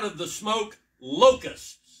came out of the smoke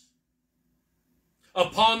locusts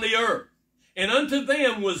upon the earth, and unto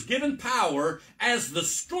them was given power as the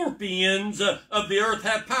scorpions of the earth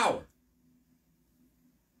have power.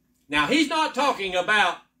 Now, he's not talking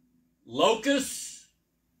about locusts,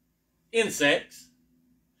 insects,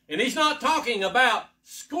 and he's not talking about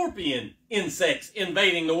scorpion insects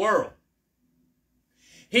invading the world.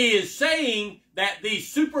 He is saying that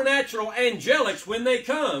these supernatural angelics, when they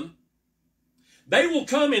come, they will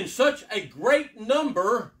come in such a great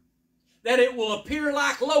number that it will appear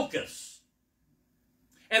like locusts.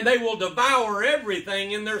 And they will devour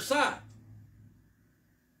everything in their sight.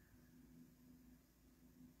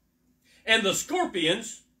 And the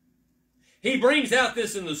scorpions, he brings out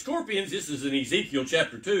this in the scorpions, this is in Ezekiel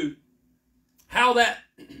chapter 2, how that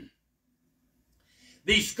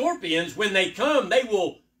these scorpions, when they come, they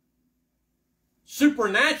will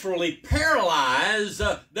supernaturally paralyze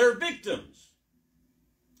their victims.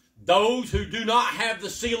 Those who do not have the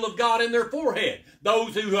seal of God in their forehead.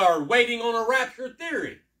 Those who are waiting on a rapture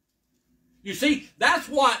theory. You see, that's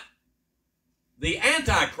what the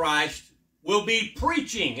Antichrist will be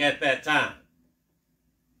preaching at that time.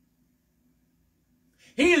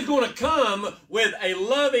 He is going to come with a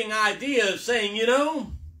loving idea of saying, you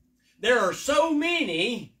know, there are so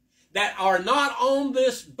many that are not on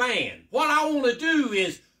this ban. What I want to do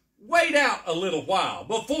is wait out a little while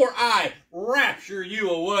before I rapture you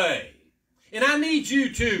away. And I need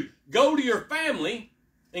you to go to your family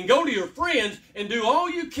and go to your friends and do all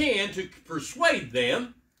you can to persuade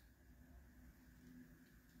them.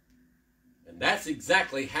 And that's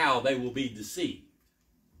exactly how they will be deceived.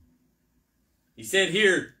 He said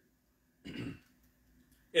here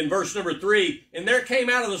in verse number 3, and there came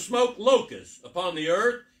out of the smoke locusts upon the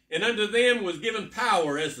earth, and unto them was given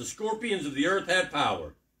power as the scorpions of the earth have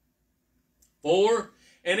power. 4,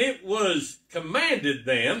 and it was commanded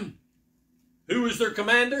them. Who is their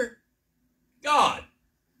commander? God.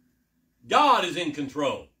 God is in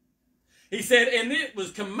control. He said, and it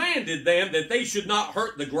was commanded them that they should not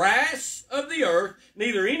hurt the grass of the earth,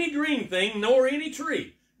 neither any green thing, nor any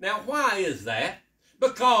tree. Now, why is that?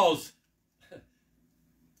 Because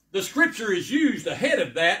the scripture is used ahead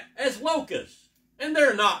of that as locusts. And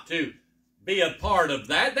they're not to be a part of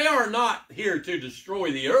that. They are not here to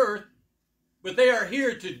destroy the earth, but they are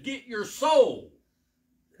here to get your soul.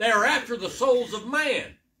 They are after the souls of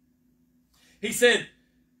man. He said,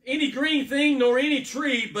 any green thing nor any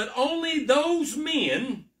tree, but only those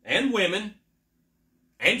men and women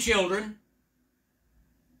and children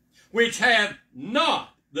which have not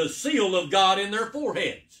the seal of God in their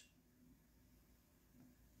foreheads.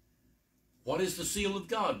 What is the seal of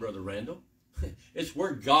God, Brother Randall? It's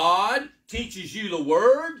where God teaches you the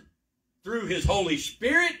Word through His Holy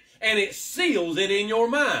Spirit, and it seals it in your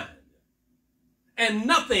mind. And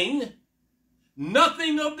nothing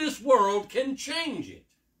of this world can change it.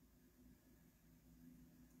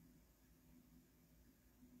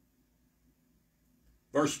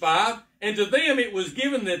 Verse 5, and to them it was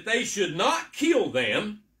given that they should not kill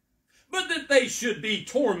them, but that they should be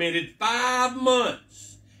tormented 5 months.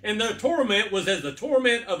 And their torment was as the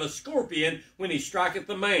torment of a scorpion when he striketh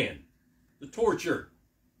the man. The torture.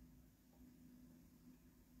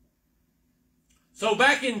 So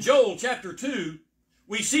back in Joel chapter 2,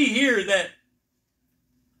 we see here that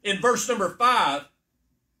in verse number 5,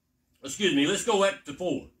 let's go back to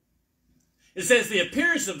 4. It says, the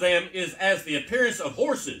appearance of them is as the appearance of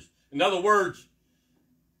horses. In other words,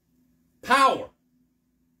 power.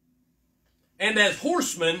 And as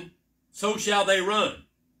horsemen, so shall they run.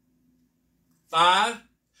 5,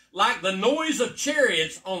 like the noise of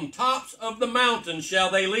chariots on tops of the mountains shall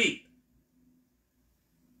they leap.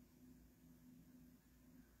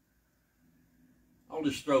 I'll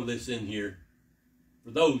just throw this in here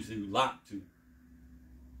for those who like to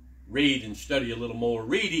read and study a little more.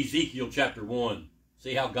 Read Ezekiel chapter 1.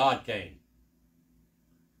 See how God came.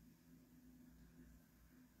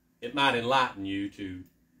 It might enlighten you to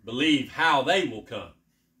believe how they will come.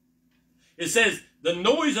 It says, the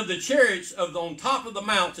noise of the chariots on top of the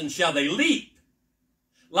mountain shall they leap,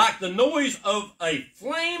 like the noise of a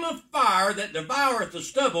flame of fire that devoureth the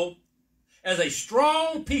stubble, as a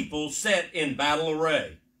strong people set in battle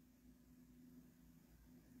array.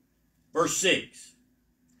 Verse 6,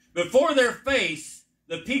 before their face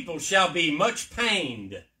the people shall be much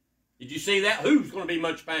pained. Did you see that? Who's going to be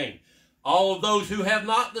much pained? All of those who have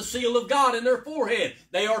not the seal of God in their forehead.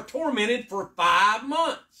 They are tormented for 5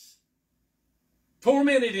 months.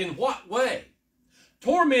 Tormented in what way?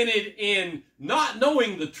 Tormented in not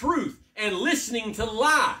knowing the truth and listening to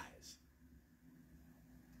lies.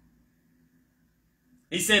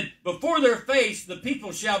 He said, before their face the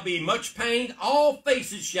people shall be much pained, all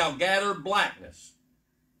faces shall gather blackness.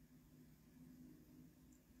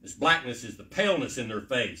 This blackness is the paleness in their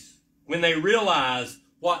face. When they realize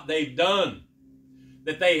what they've done,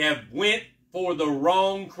 that they have went for the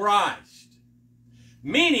wrong Christ.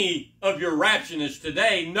 Many of your raptionists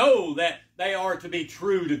today know that they are to be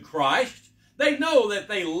true to Christ. They know that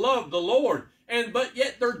they love the Lord, but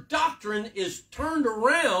yet their doctrine is turned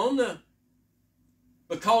around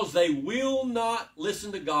because they will not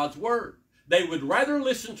listen to God's Word. They would rather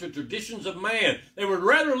listen to traditions of man. They would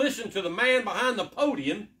rather listen to the man behind the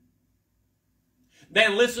podium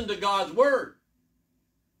than listen to God's Word.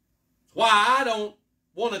 That's why I don't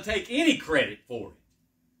want to take any credit for it.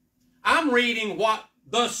 I'm reading what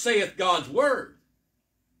thus saith God's Word,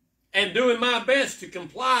 and doing my best to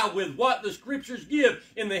comply with what the Scriptures give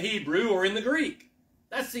in the Hebrew or in the Greek.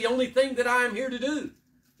 That's the only thing that I am here to do,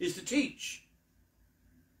 is to teach.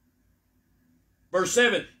 Verse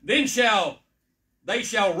 7, then they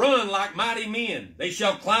shall run like mighty men. They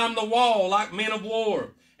shall climb the wall like men of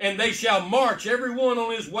war. And they shall march every one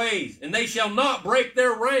on his ways. And they shall not break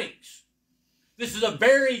their ranks. This is a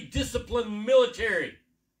very disciplined military.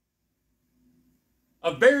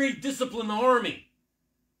 A very disciplined army.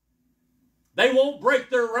 They won't break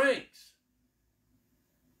their ranks.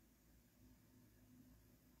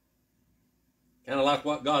 Kind of like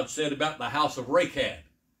what God said about the house of Rechab.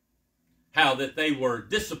 How that they were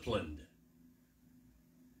disciplined.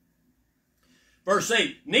 Verse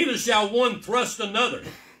 8, neither shall one thrust another.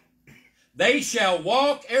 They shall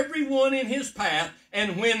walk every one in his path,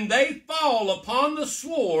 and when they fall upon the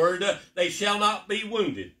sword, they shall not be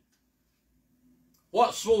wounded.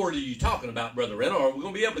 What sword are you talking about, Brother Randall? Are we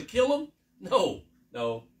going to be able to kill them? No.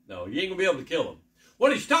 You ain't going to be able to kill them.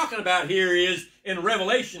 What he's talking about here is in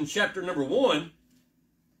Revelation chapter number 1.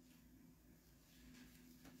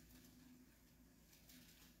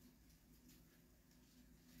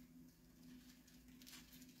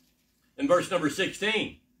 In verse number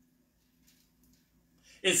 16.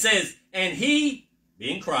 It says, and he,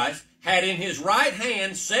 being Christ, had in his right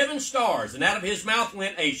hand 7 stars, and out of his mouth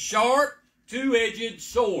went a sharp, 2-edged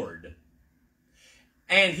sword.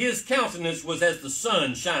 And his countenance was as the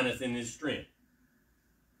sun shineth in his strength.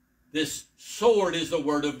 This sword is the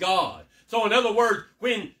word of God. So in other words,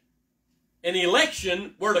 when an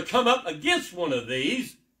election were to come up against one of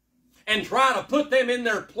these and try to put them in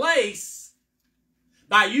their place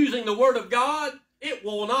by using the word of God, it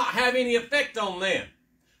will not have any effect on them.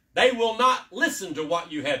 They will not listen to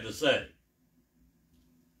what you have to say.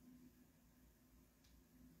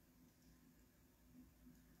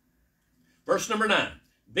 Verse number 9.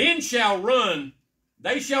 Then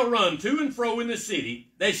they shall run to and fro in the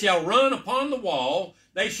city. They shall run upon the wall.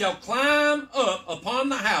 They shall climb up upon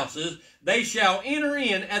the houses. They shall enter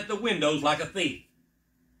in at the windows like a thief.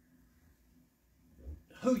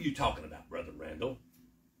 Who are you talking about, Brother Randall?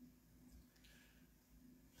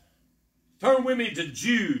 Turn with me to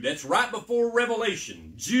Jude. That's right before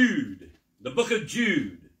Revelation. Jude. The book of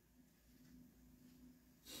Jude.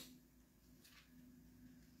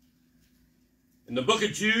 In the book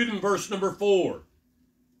of Jude, in verse number 4.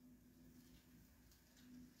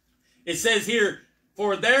 It says here,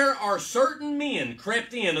 for there are certain men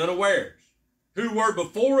crept in unawares, who were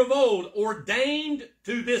before of old ordained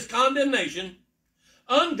to this condemnation,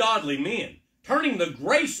 ungodly men, turning the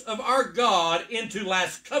grace of our God into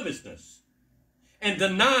lasciviousness, and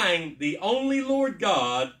denying the only Lord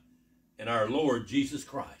God and our Lord Jesus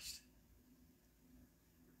Christ.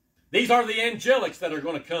 These are the angelics that are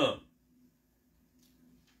going to come.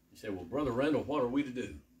 You say, well, Brother Randall, what are we to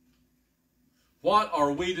do? What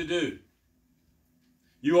are we to do?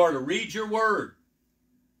 You are to read your word.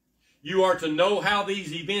 You are to know how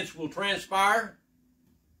these events will transpire.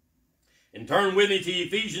 And turn with me to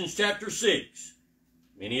Ephesians chapter 6.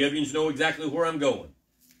 Many of you know exactly where I'm going.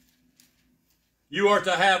 You are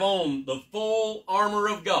to have on the full armor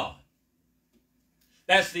of God.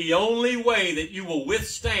 That's the only way that you will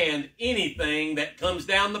withstand anything that comes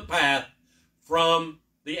down the path from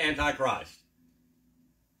the Antichrist.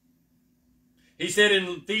 He said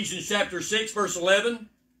in Ephesians chapter 6, verse 11,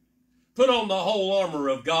 put on the whole armor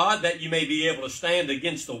of God that you may be able to stand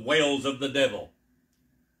against the wiles of the devil.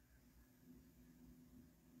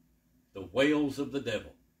 The wiles of the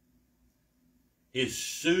devil. His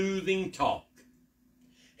soothing talk.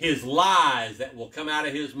 His lies that will come out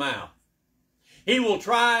of his mouth. He will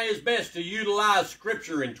try his best to utilize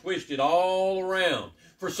Scripture and twist it all around.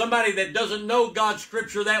 For somebody that doesn't know God's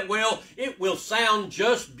Scripture that well, it will sound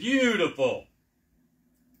just beautiful.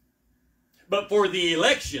 But for the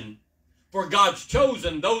election, for God's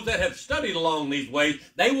chosen, those that have studied along these ways,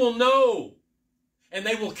 they will know. And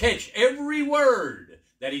they will catch every word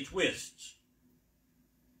that he twists.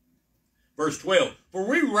 Verse 12, for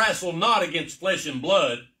we wrestle not against flesh and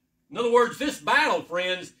blood. In other words, this battle,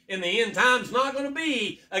 friends, in the end times is not going to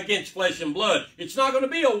be against flesh and blood. It's not going to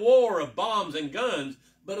be a war of bombs and guns,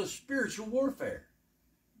 but a spiritual warfare.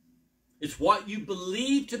 It's what you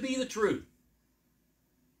believe to be the truth.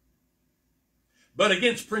 But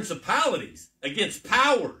against principalities, against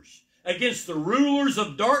powers, against the rulers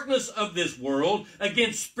of darkness of this world,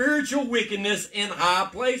 against spiritual wickedness in high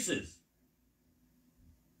places.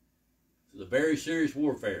 It's a very serious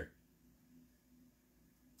warfare.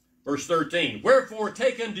 Verse 13, wherefore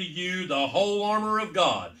take unto you the whole armor of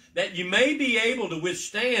God, that you may be able to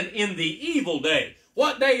withstand in the evil day.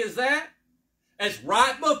 What day is that? It's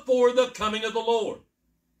right before the coming of the Lord.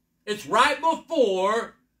 It's right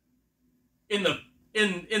before, in the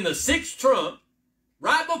in the sixth trump,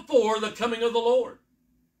 right before the coming of the Lord,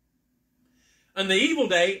 and the evil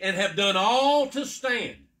day, and have done all to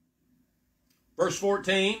stand. Verse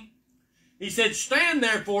 14, he said, stand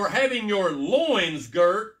therefore, having your loins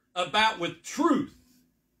girt about with truth.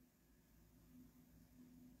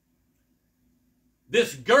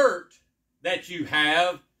 This girt that you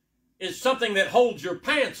have is something that holds your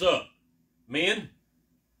pants up, men.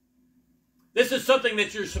 This is something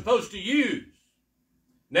that you're supposed to use.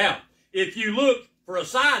 Now, if you look for a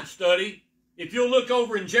side study, if you'll look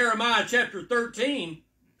over in Jeremiah chapter 13,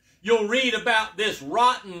 you'll read about this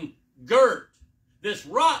rotten girt, this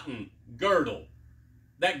rotten girdle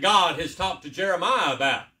that God has talked to Jeremiah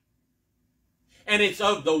about. And it's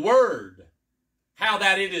of the word, how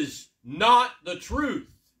that it is not the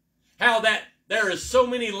truth, how that there is so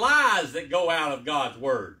many lies that go out of God's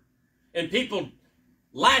word, and people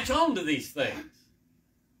latch on to these things.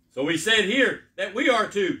 So we said here that we are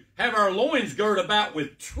to have our loins girt about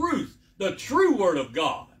with truth, the true word of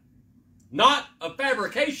God, not a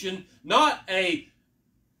fabrication, not a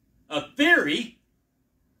theory,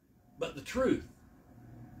 but the truth.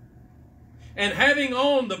 And having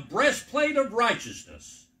on the breastplate of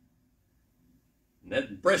righteousness. And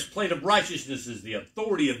that breastplate of righteousness is the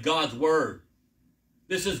authority of God's word.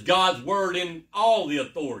 This is God's word in all the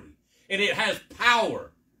authority. And it has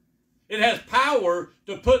power. It has power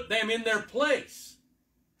to put them in their place.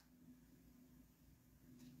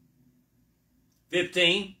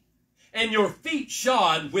 15, and your feet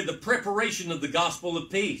shod with the preparation of the gospel of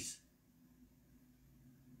peace.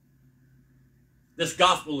 This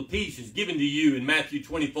gospel of peace is given to you in Matthew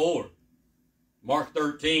 24, Mark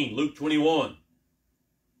 13, Luke 21.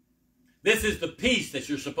 This is the peace that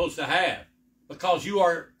you're supposed to have because you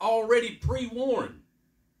are already pre-warned.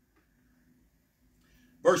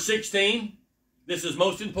 Verse 16, this is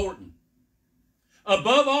most important.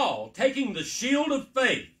 Above all, taking the shield of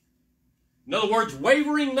faith, in other words,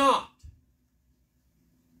 wavering not,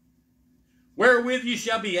 wherewith you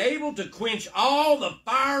shall be able to quench all the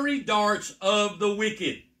fiery darts of the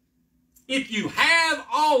wicked. If you have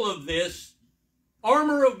all of this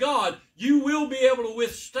armor of God, you will be able to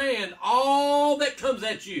withstand all that comes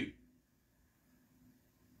at you.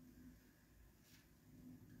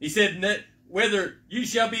 He said that whether you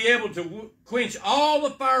shall be able to quench all the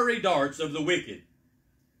fiery darts of the wicked.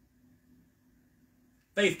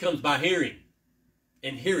 Faith comes by hearing,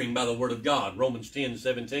 and hearing by the word of God, Romans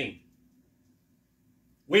 10:17.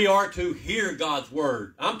 We are to hear God's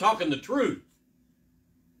word. I'm talking the truth.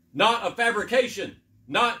 Not a fabrication.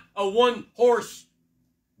 Not a one-horse,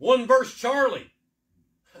 one-verse Charlie.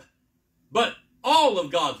 But all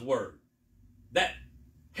of God's word that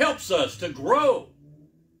helps us to grow.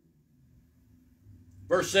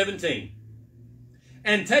 Verse 17.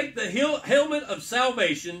 And take the helmet of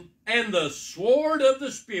salvation and the sword of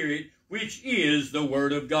the Spirit, which is the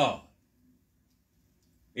word of God.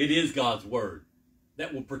 It is God's word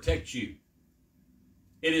that will protect you.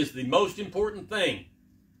 It is the most important thing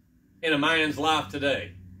in a man's life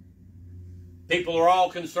today. People are all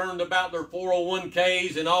concerned about their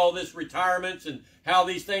 401ks and all this retirements and how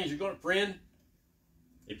these things are going to, friend.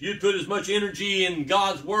 If you put as much energy in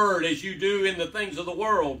God's word as you do in the things of the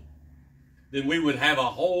world, then we would have a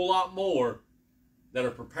whole lot more that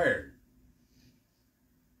are prepared.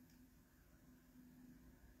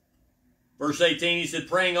 Verse 18, he said,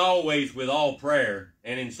 praying always with all prayer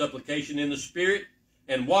and in supplication in the Spirit,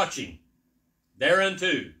 and watching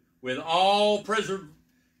thereunto with all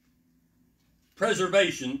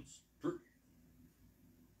preservations,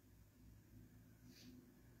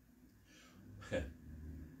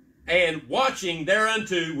 and watching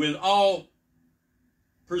thereunto with all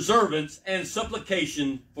preservance and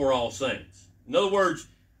supplication for all saints. In other words,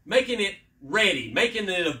 making it ready, making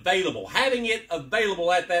it available, having it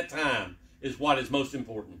available at that time is what is most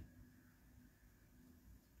important.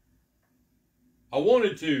 I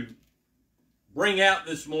wanted to bring out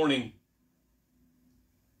this morning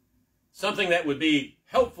something that would be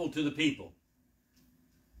helpful to the people.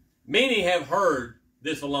 Many have heard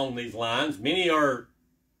this along these lines. Many are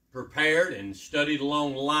prepared and studied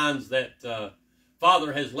along the lines that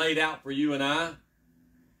Father has laid out for you and I.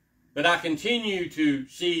 But I continue to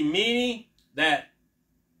see many that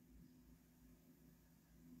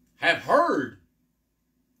have heard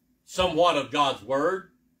somewhat of God's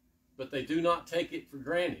word, but they do not take it for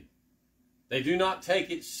granted. They do not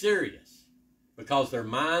take it serious because their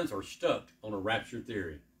minds are stuck on a rapture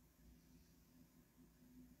theory.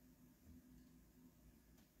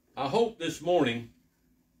 I hope this morning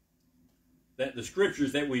that the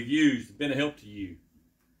scriptures that we've used have been a help to you.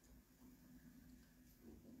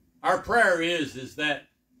 Our prayer is that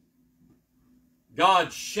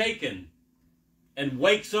God shaken and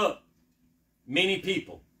wakes up many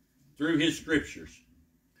people through His Scriptures,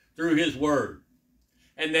 through His Word,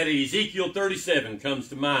 and that Ezekiel 37 comes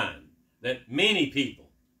to mind, that many people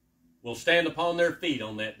will stand upon their feet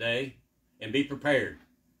on that day and be prepared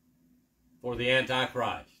for the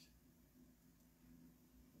Antichrist.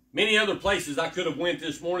 Many other places I could have went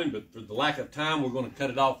this morning, but for the lack of time, we're going to cut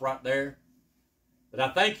it off right there. But I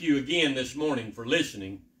thank you again this morning for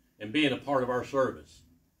listening and being a part of our service.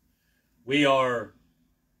 We are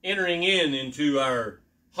entering into our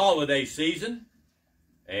holiday season,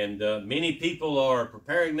 and many people are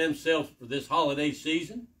preparing themselves for this holiday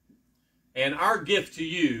season. And our gift to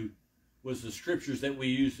you was the scriptures that we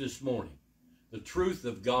used this morning, the truth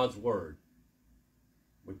of God's Word.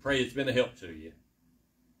 We pray it's been a help to you.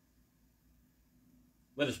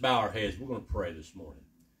 Let us bow our heads. We're going to pray this morning.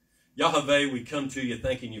 Yahweh, we come to you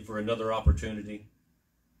thanking you for another opportunity.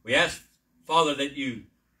 We ask, Father, that you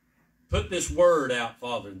put this word out,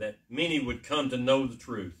 Father, that many would come to know the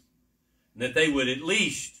truth, and that they would at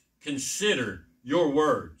least consider your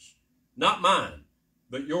words, not mine,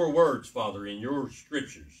 but your words, Father, in your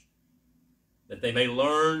scriptures, that they may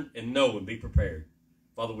learn and know and be prepared.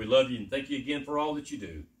 Father, we love you and thank you again for all that you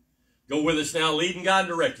do. Go with us now, lead and guide and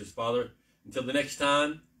direct us, Father. Until the next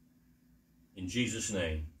time, in Jesus'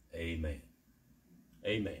 name, amen.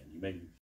 Amen. You may